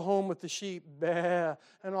 Go home with the sheep, bah,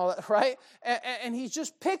 and all that, right? And he's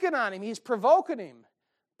just picking on him. He's provoking him.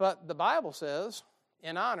 But the Bible says,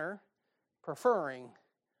 in honor, preferring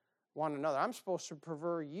one another. I'm supposed to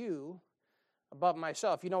prefer you above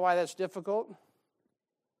myself. You know why that's difficult?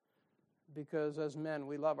 Because as men,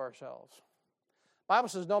 we love ourselves. The Bible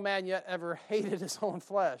says no man yet ever hated his own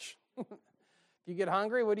flesh. If you get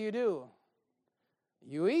hungry, what do?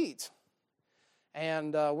 You eat.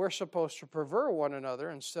 And we're supposed to prefer one another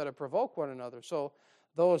instead of provoke one another. So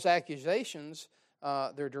those accusations,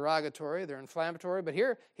 they're derogatory, they're inflammatory. But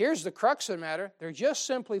here's the crux of the matter. They're just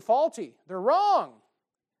simply faulty. They're wrong.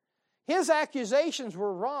 His accusations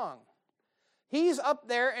were wrong. He's up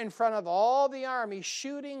there in front of all the army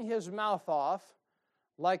shooting his mouth off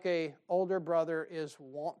like an older brother is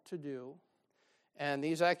wont to do. And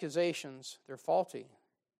these accusations, they're faulty.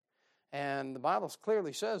 And the Bible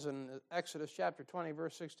clearly says in Exodus chapter 20,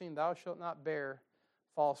 verse 16, thou shalt not bear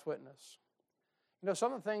false witness. You know,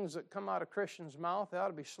 some of the things that come out of Christians' mouth, they ought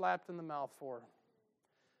to be slapped in the mouth for.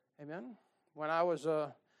 Amen? When I was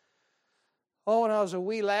a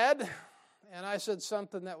wee lad, and I said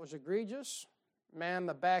something that was egregious, man,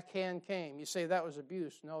 the backhand came. You say that was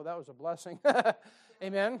abuse. No, that was a blessing.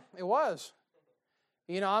 Amen? It was.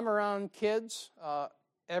 You know, I'm around kids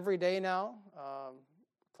every day now,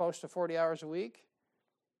 close to 40 hours a week,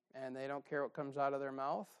 and they don't care what comes out of their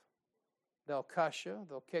mouth. They'll cuss you.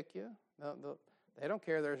 They'll kick you. They don't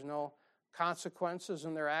care. There's no consequences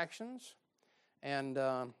in their actions. And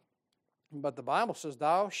but the Bible says,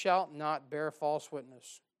 thou shalt not bear false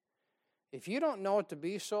witness. If you don't know it to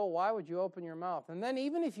be so, why would you open your mouth? And then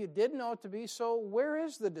even if you did know it to be so, where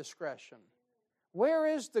is the discretion? Where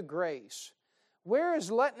is the grace? Where is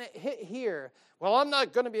letting it hit here? Well, I'm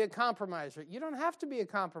not going to be a compromiser. You don't have to be a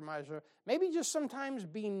compromiser. Maybe just sometimes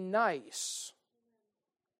be nice.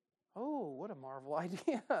 Oh, what a marvel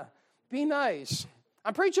idea. Be nice.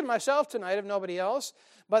 I'm preaching to myself tonight, if nobody else,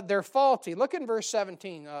 but they're faulty. Look in verse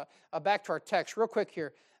 17, back to our text real quick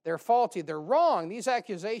here. They're faulty. They're wrong. These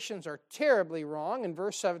accusations are terribly wrong. In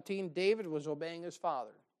verse 17, David was obeying his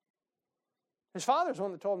father. His father's the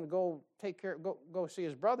one that told him to go see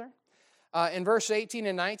his brother. In verse 18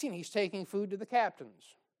 and 19, he's taking food to the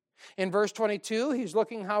captains. In verse 22, he's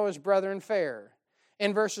looking how his brethren fare.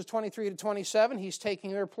 In verses 23 to 27, he's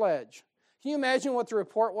taking their pledge. Can you imagine what the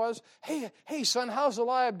report was? Hey, son, how's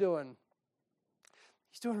Eliab doing?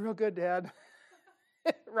 He's doing real good, Dad.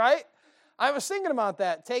 Right? I was thinking about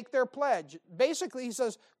that. Take their pledge. Basically, he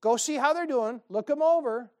says, go see how they're doing. Look them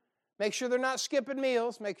over. Make sure they're not skipping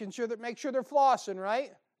meals. Make sure they're flossing,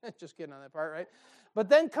 right? Just kidding on that part, right? But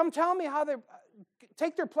then come tell me how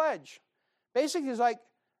take their pledge. Basically, he's like,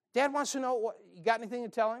 Dad wants to know, you got anything to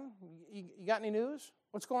tell him? You got any news?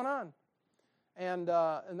 What's going on? And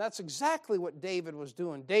that's exactly what David was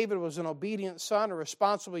doing. David was an obedient son, a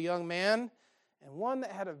responsible young man, and one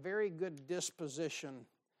that had a very good disposition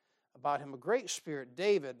about him, a great spirit.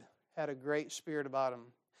 David had a great spirit about him.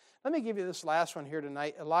 Let me give you this last one here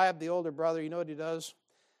tonight. Eliab, the older brother, you know what he does?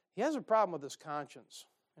 He has a problem with his conscience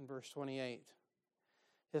in verse 28.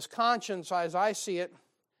 His conscience, as I see it,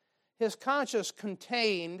 his conscience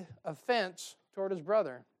contained offense toward his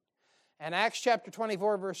brother. And Acts chapter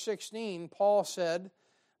 24, verse 16, Paul said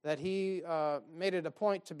that he made it a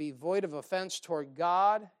point to be void of offense toward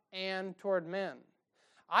God and toward men.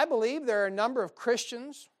 I believe there are a number of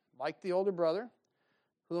Christians, like the older brother,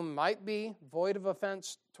 who might be void of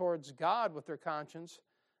offense towards God with their conscience,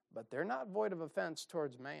 but they're not void of offense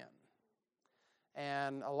towards man.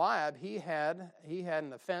 And Eliab, he had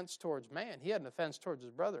an offense towards man. He had an offense towards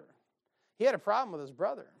his brother. He had a problem with his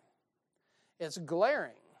brother. It's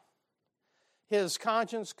glaring. His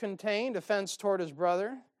conscience contained offense toward his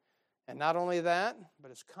brother. And not only that, but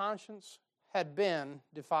his conscience had been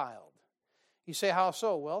defiled. You say, how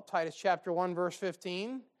so? Well, Titus chapter 1, verse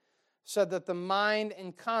 15 said that the mind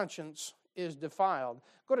and conscience is defiled.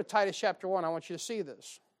 Go to Titus chapter 1. I want you to see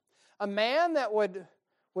this. A man that would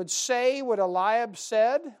say what Eliab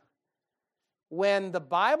said when the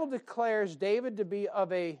Bible declares David to be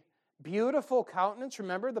of a beautiful countenance.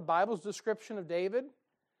 Remember the Bible's description of David?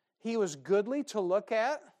 He was goodly to look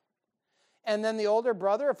at. And then the older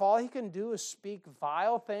brother, if all he can do is speak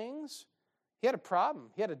vile things, he had a problem.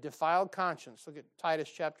 He had a defiled conscience. Look at Titus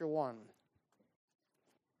chapter 1.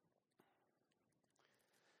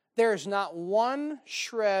 There is not one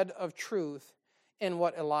shred of truth in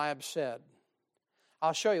what Eliab said.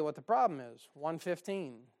 I'll show you what the problem is.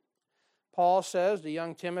 1:15. Paul says to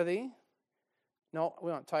young Timothy, no,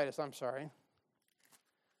 we want Titus, I'm sorry.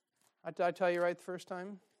 Did I tell you right the first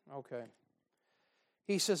time? Okay.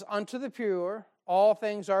 He says, unto the pure, all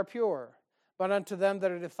things are pure. But unto them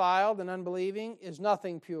that are defiled and unbelieving is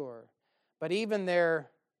nothing pure. But even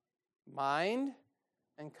their mind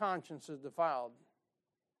and conscience is defiled.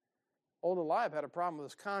 Old Eliab had a problem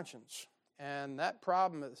with his conscience. And that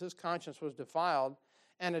problem is his conscience was defiled.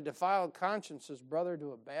 And a defiled conscience is brother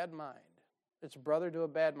to a bad mind. It's brother to a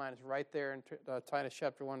bad mind. It's right there in Titus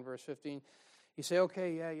chapter 1, verse 15. You say,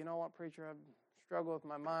 okay, yeah, you know what, preacher, I struggle with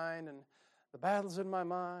my mind, and the battle's in my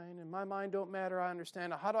mind, and my mind don't matter, I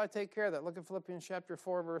understand. Now, how do I take care of that? Look at Philippians chapter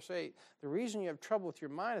 4, verse 8. The reason you have trouble with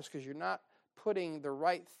your mind is because you're not putting the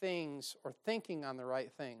right things or thinking on the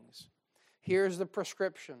right things. Here's the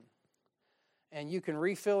prescription. And you can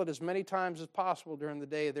refill it as many times as possible during the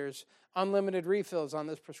day. There's unlimited refills on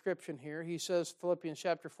this prescription here. He says, Philippians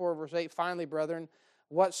chapter 4, verse 8, finally, brethren,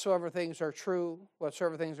 whatsoever things are true,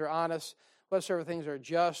 whatsoever things are honest, whatsoever things are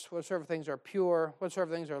just, whatsoever things are pure,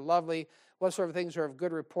 whatsoever things are lovely, whatsoever things are of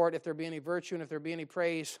good report, if there be any virtue and if there be any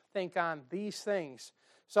praise, think on these things.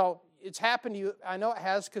 So it's happened to you. I know it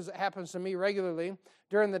has because it happens to me regularly.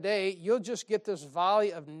 During the day, you'll just get this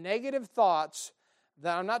volley of negative thoughts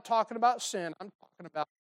that I'm not talking about sin. I'm talking about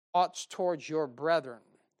thoughts towards your brethren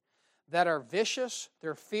that are vicious,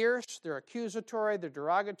 they're fierce, they're accusatory, they're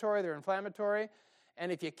derogatory, they're inflammatory.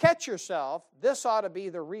 And if you catch yourself, this ought to be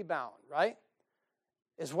the rebound, right?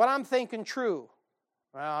 Is what I'm thinking true?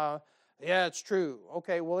 Well, yeah, it's true.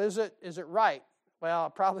 Okay, well, is it right? Well,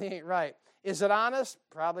 it probably ain't right. Is it honest?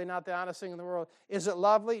 Probably not the honest thing in the world. Is it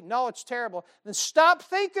lovely? No, it's terrible. Then stop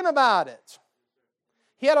thinking about it.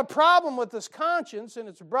 He had a problem with his conscience, and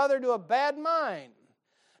it's brother to a bad mind.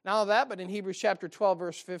 Not only that, but in Hebrews chapter 12,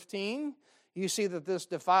 verse 15, you see that this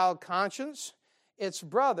defiled conscience, it's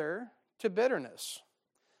brother to bitterness.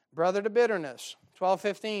 Brother to bitterness.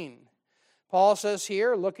 12:15. Paul says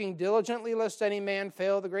here, looking diligently lest any man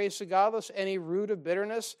fail the grace of God, lest any root of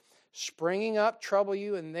bitterness springing up trouble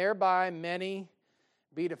you, and thereby many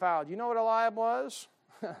be defiled. You know what Eliab was?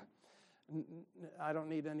 I don't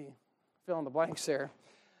need any fill in the blanks there.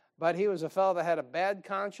 But he was a fellow that had a bad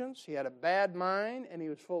conscience, he had a bad mind, and he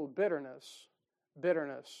was full of bitterness.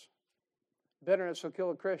 Bitterness. Bitterness will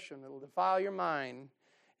kill a Christian. It'll defile your mind.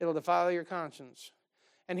 It'll defile your conscience.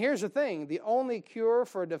 And here's the thing. The only cure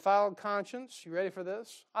for a defiled conscience, you ready for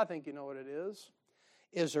this? I think you know what it is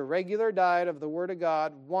a regular diet of the Word of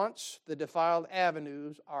God once the defiled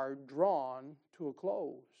avenues are drawn to a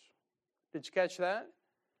close. Did you catch that?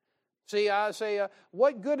 See, I say,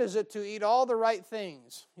 what good is it to eat all the right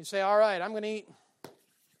things? You say, all right, I'm going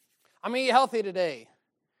to eat healthy today.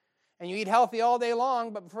 And you eat healthy all day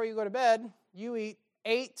long, but before you go to bed, you eat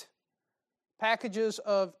 8 packages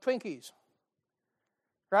of Twinkies.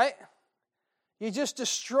 Right? You just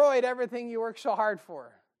destroyed everything you worked so hard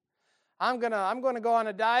for. I'm gonna go on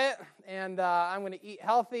a diet, and I'm going to eat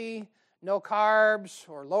healthy, no carbs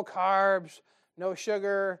or low carbs, no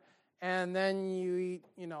sugar, and then you eat,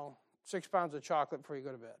 6 pounds of chocolate before you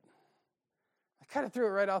go to bed. I kind of threw it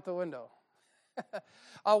right out the window.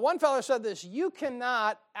 One fellow said this, you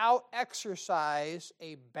cannot out-exercise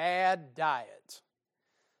a bad diet.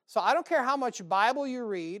 So I don't care how much Bible you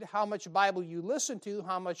read, how much Bible you listen to,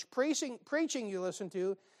 how much preaching you listen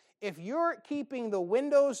to, if you're keeping the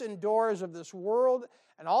windows and doors of this world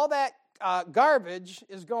and all that garbage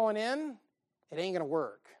is going in, it ain't going to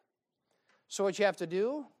work. So what you have to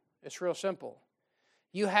do, it's real simple.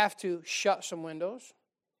 You have to shut some windows.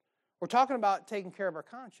 We're talking about taking care of our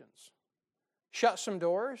conscience. Shut some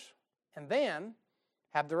doors, and then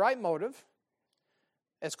have the right motive.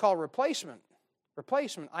 It's called replacement.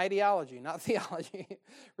 Replacement ideology, not theology.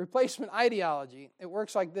 Replacement ideology. It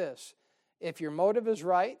works like this. If your motive is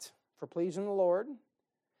right for pleasing the Lord,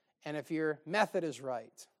 and if your method is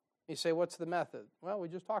right. You say, what's the method? Well, we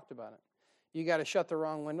just talked about it. You got to shut the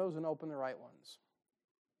wrong windows and open the right ones.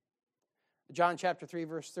 John chapter 3,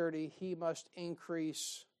 verse 30, he must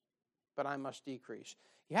increase, but I must decrease.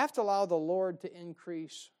 You have to allow the Lord to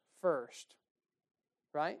increase first,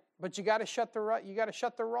 right? But you got to shut the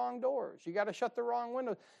wrong doors. You got to shut the wrong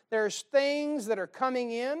windows. There's things that are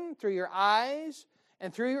coming in through your eyes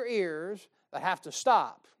and through your ears that have to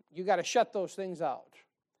stop. You got to shut those things out.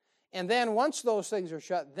 And then once those things are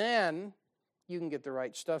shut, then you can get the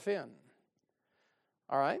right stuff in.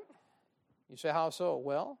 All right? You say, how so?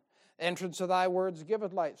 Well, entrance of thy words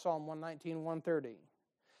giveth light, Psalm 119, 130.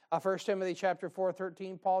 1 Timothy chapter 4,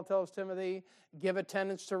 13, Paul tells Timothy, give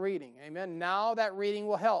attendance to reading. Amen. Now that reading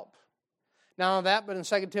will help. Not only that, but in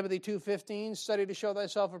 2 Timothy 2:15, study to show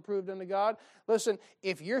thyself approved unto God. Listen,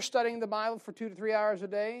 if you're studying the Bible for 2 to 3 hours a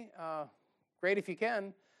day, great if you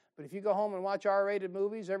can. But if you go home and watch R-rated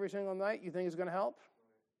movies every single night, you think it's going to help?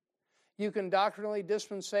 You can doctrinally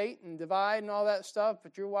dispensate and divide and all that stuff,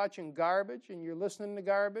 but you're watching garbage and you're listening to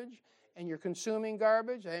garbage and you're consuming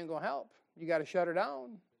garbage, it ain't going to help. You got to shut her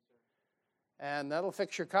down. And that'll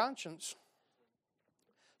fix your conscience.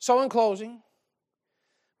 So in closing,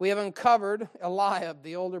 we have uncovered Eliab,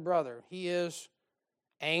 the older brother. He is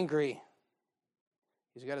angry.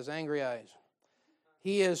 He's got his angry eyes.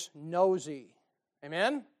 He is nosy.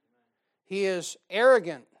 Amen? He is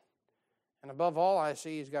arrogant. And above all, I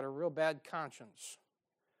see he's got a real bad conscience.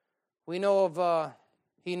 We know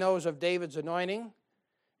he knows of David's anointing,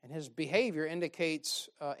 and his behavior indicates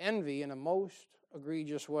envy in a most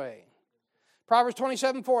egregious way. Proverbs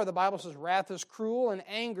 27:4, the Bible says, wrath is cruel and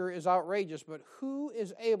anger is outrageous, but who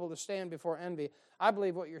is able to stand before envy? I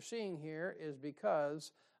believe what you're seeing here is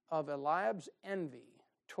because of Eliab's envy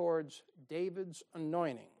towards David's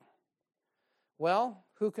anointing. Well,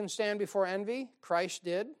 who can stand before envy? Christ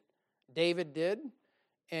did. David did.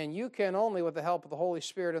 And you can only with the help of the Holy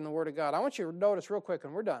Spirit and the Word of God. I want you to notice real quick,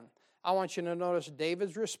 and we're done. I want you to notice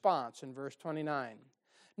David's response in verse 29.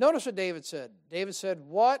 Notice what David said. David said,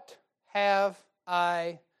 what have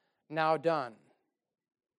I now done?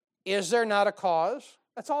 Is there not a cause?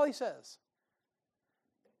 That's all he says.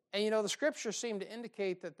 And you know, the scriptures seem to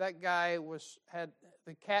indicate that guy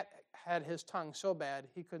the cat had his tongue so bad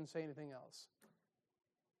he couldn't say anything else.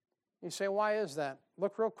 You say, why is that?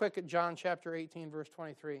 Look real quick at John chapter 18, verse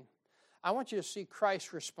 23. I want you to see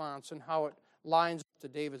Christ's response and how it lines up to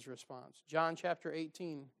David's response. John chapter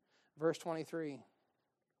 18, verse 23.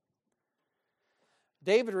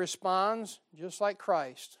 David responds just like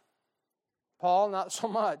Christ. Paul, not so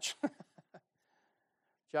much.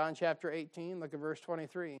 John chapter 18, look at verse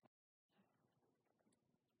 23.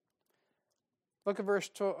 Look at verse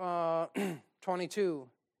 22.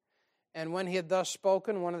 And when he had thus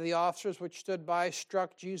spoken, one of the officers which stood by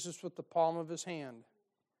struck Jesus with the palm of his hand.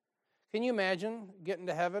 Can you imagine getting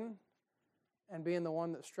to heaven and being the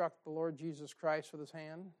one that struck the Lord Jesus Christ with his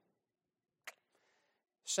hand?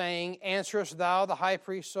 Saying, answerest thou the high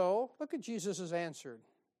priest so? Look at Jesus' answer.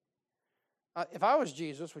 If I was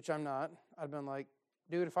Jesus, which I'm not, I'd have been like,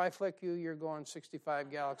 dude, if I flick you, you're going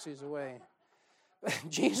 65 galaxies away.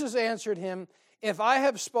 Jesus answered him, if I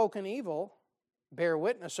have spoken evil, bear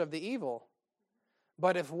witness of the evil.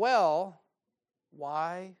 But if well,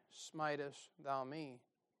 why smitest thou me?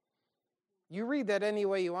 You read that any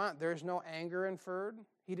way you want. There's no anger inferred.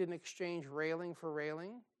 He didn't exchange railing for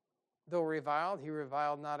railing. Though reviled, he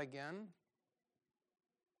reviled not again.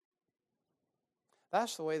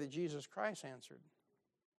 That's the way that Jesus Christ answered.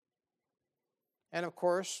 And of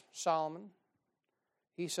course, Solomon,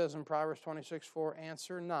 he says in Proverbs 26:4,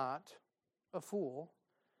 answer not a fool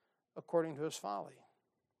according to his folly.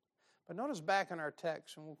 But notice back in our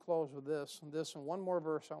text, and we'll close with this and one more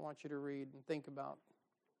verse I want you to read and think about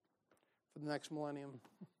for the next millennium.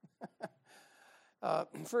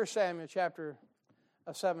 1 Samuel chapter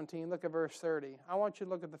 17, look at verse 30. I want you to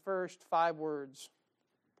look at the first 5 words.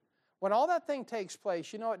 When all that thing takes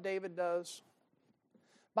place, you know what David does?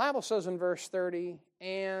 The Bible says in verse 30,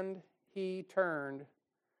 and he turned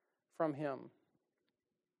from him.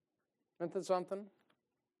 Isn't that something?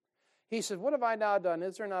 He said, what have I now done?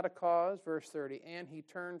 Is there not a cause? Verse 30, and he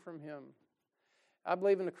turned from him. I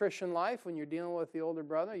believe in the Christian life, when you're dealing with the older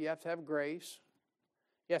brother, you have to have grace.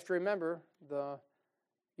 You have to remember,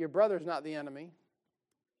 your brother's not the enemy.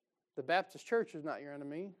 The Baptist church is not your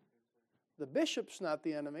enemy. The bishop's not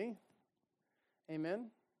the enemy. Amen?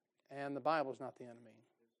 And the Bible's not the enemy.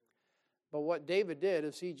 But what David did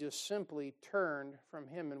is he just simply turned from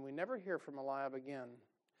him, and we never hear from Eliab again.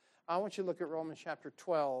 I want you to look at Romans chapter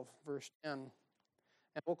 12, verse 10,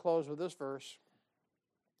 and we'll close with this verse.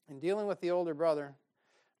 In dealing with the older brother,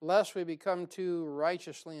 lest we become too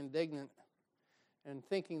righteously indignant and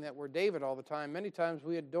thinking that we're David all the time, many times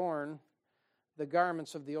we adorn the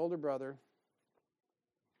garments of the older brother.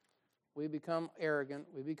 We become arrogant,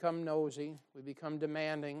 we become nosy, we become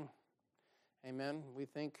demanding. Amen. We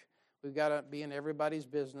think we've got to be in everybody's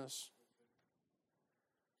business.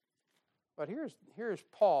 But here's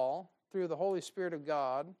Paul, through the Holy Spirit of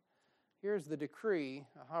God. Here's the decree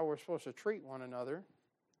of how we're supposed to treat one another.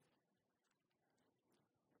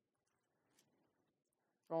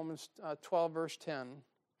 Romans 12, verse 10.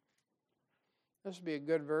 This would be a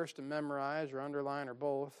good verse to memorize or underline or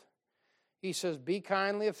both. He says, be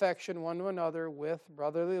kindly affectioned one to another with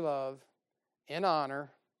brotherly love, in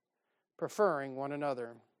honor, preferring one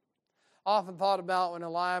another. Often thought about when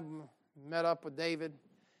Eliab met up with David,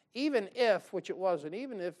 even if, which it wasn't,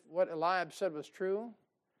 even if what Eliab said was true,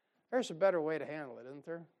 there's a better way to handle it, isn't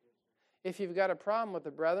there? If you've got a problem with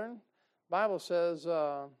the brethren, the Bible says,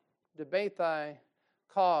 debate thy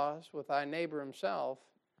cause with thy neighbor himself,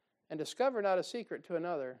 and discover not a secret to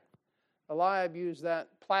another. Eliab used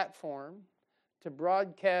that platform to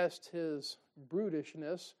broadcast his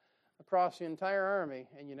brutishness across the entire army,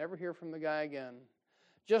 and you never hear from the guy again.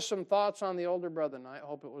 Just some thoughts on the older brother, and I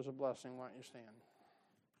hope it was a blessing. Why don't you stand?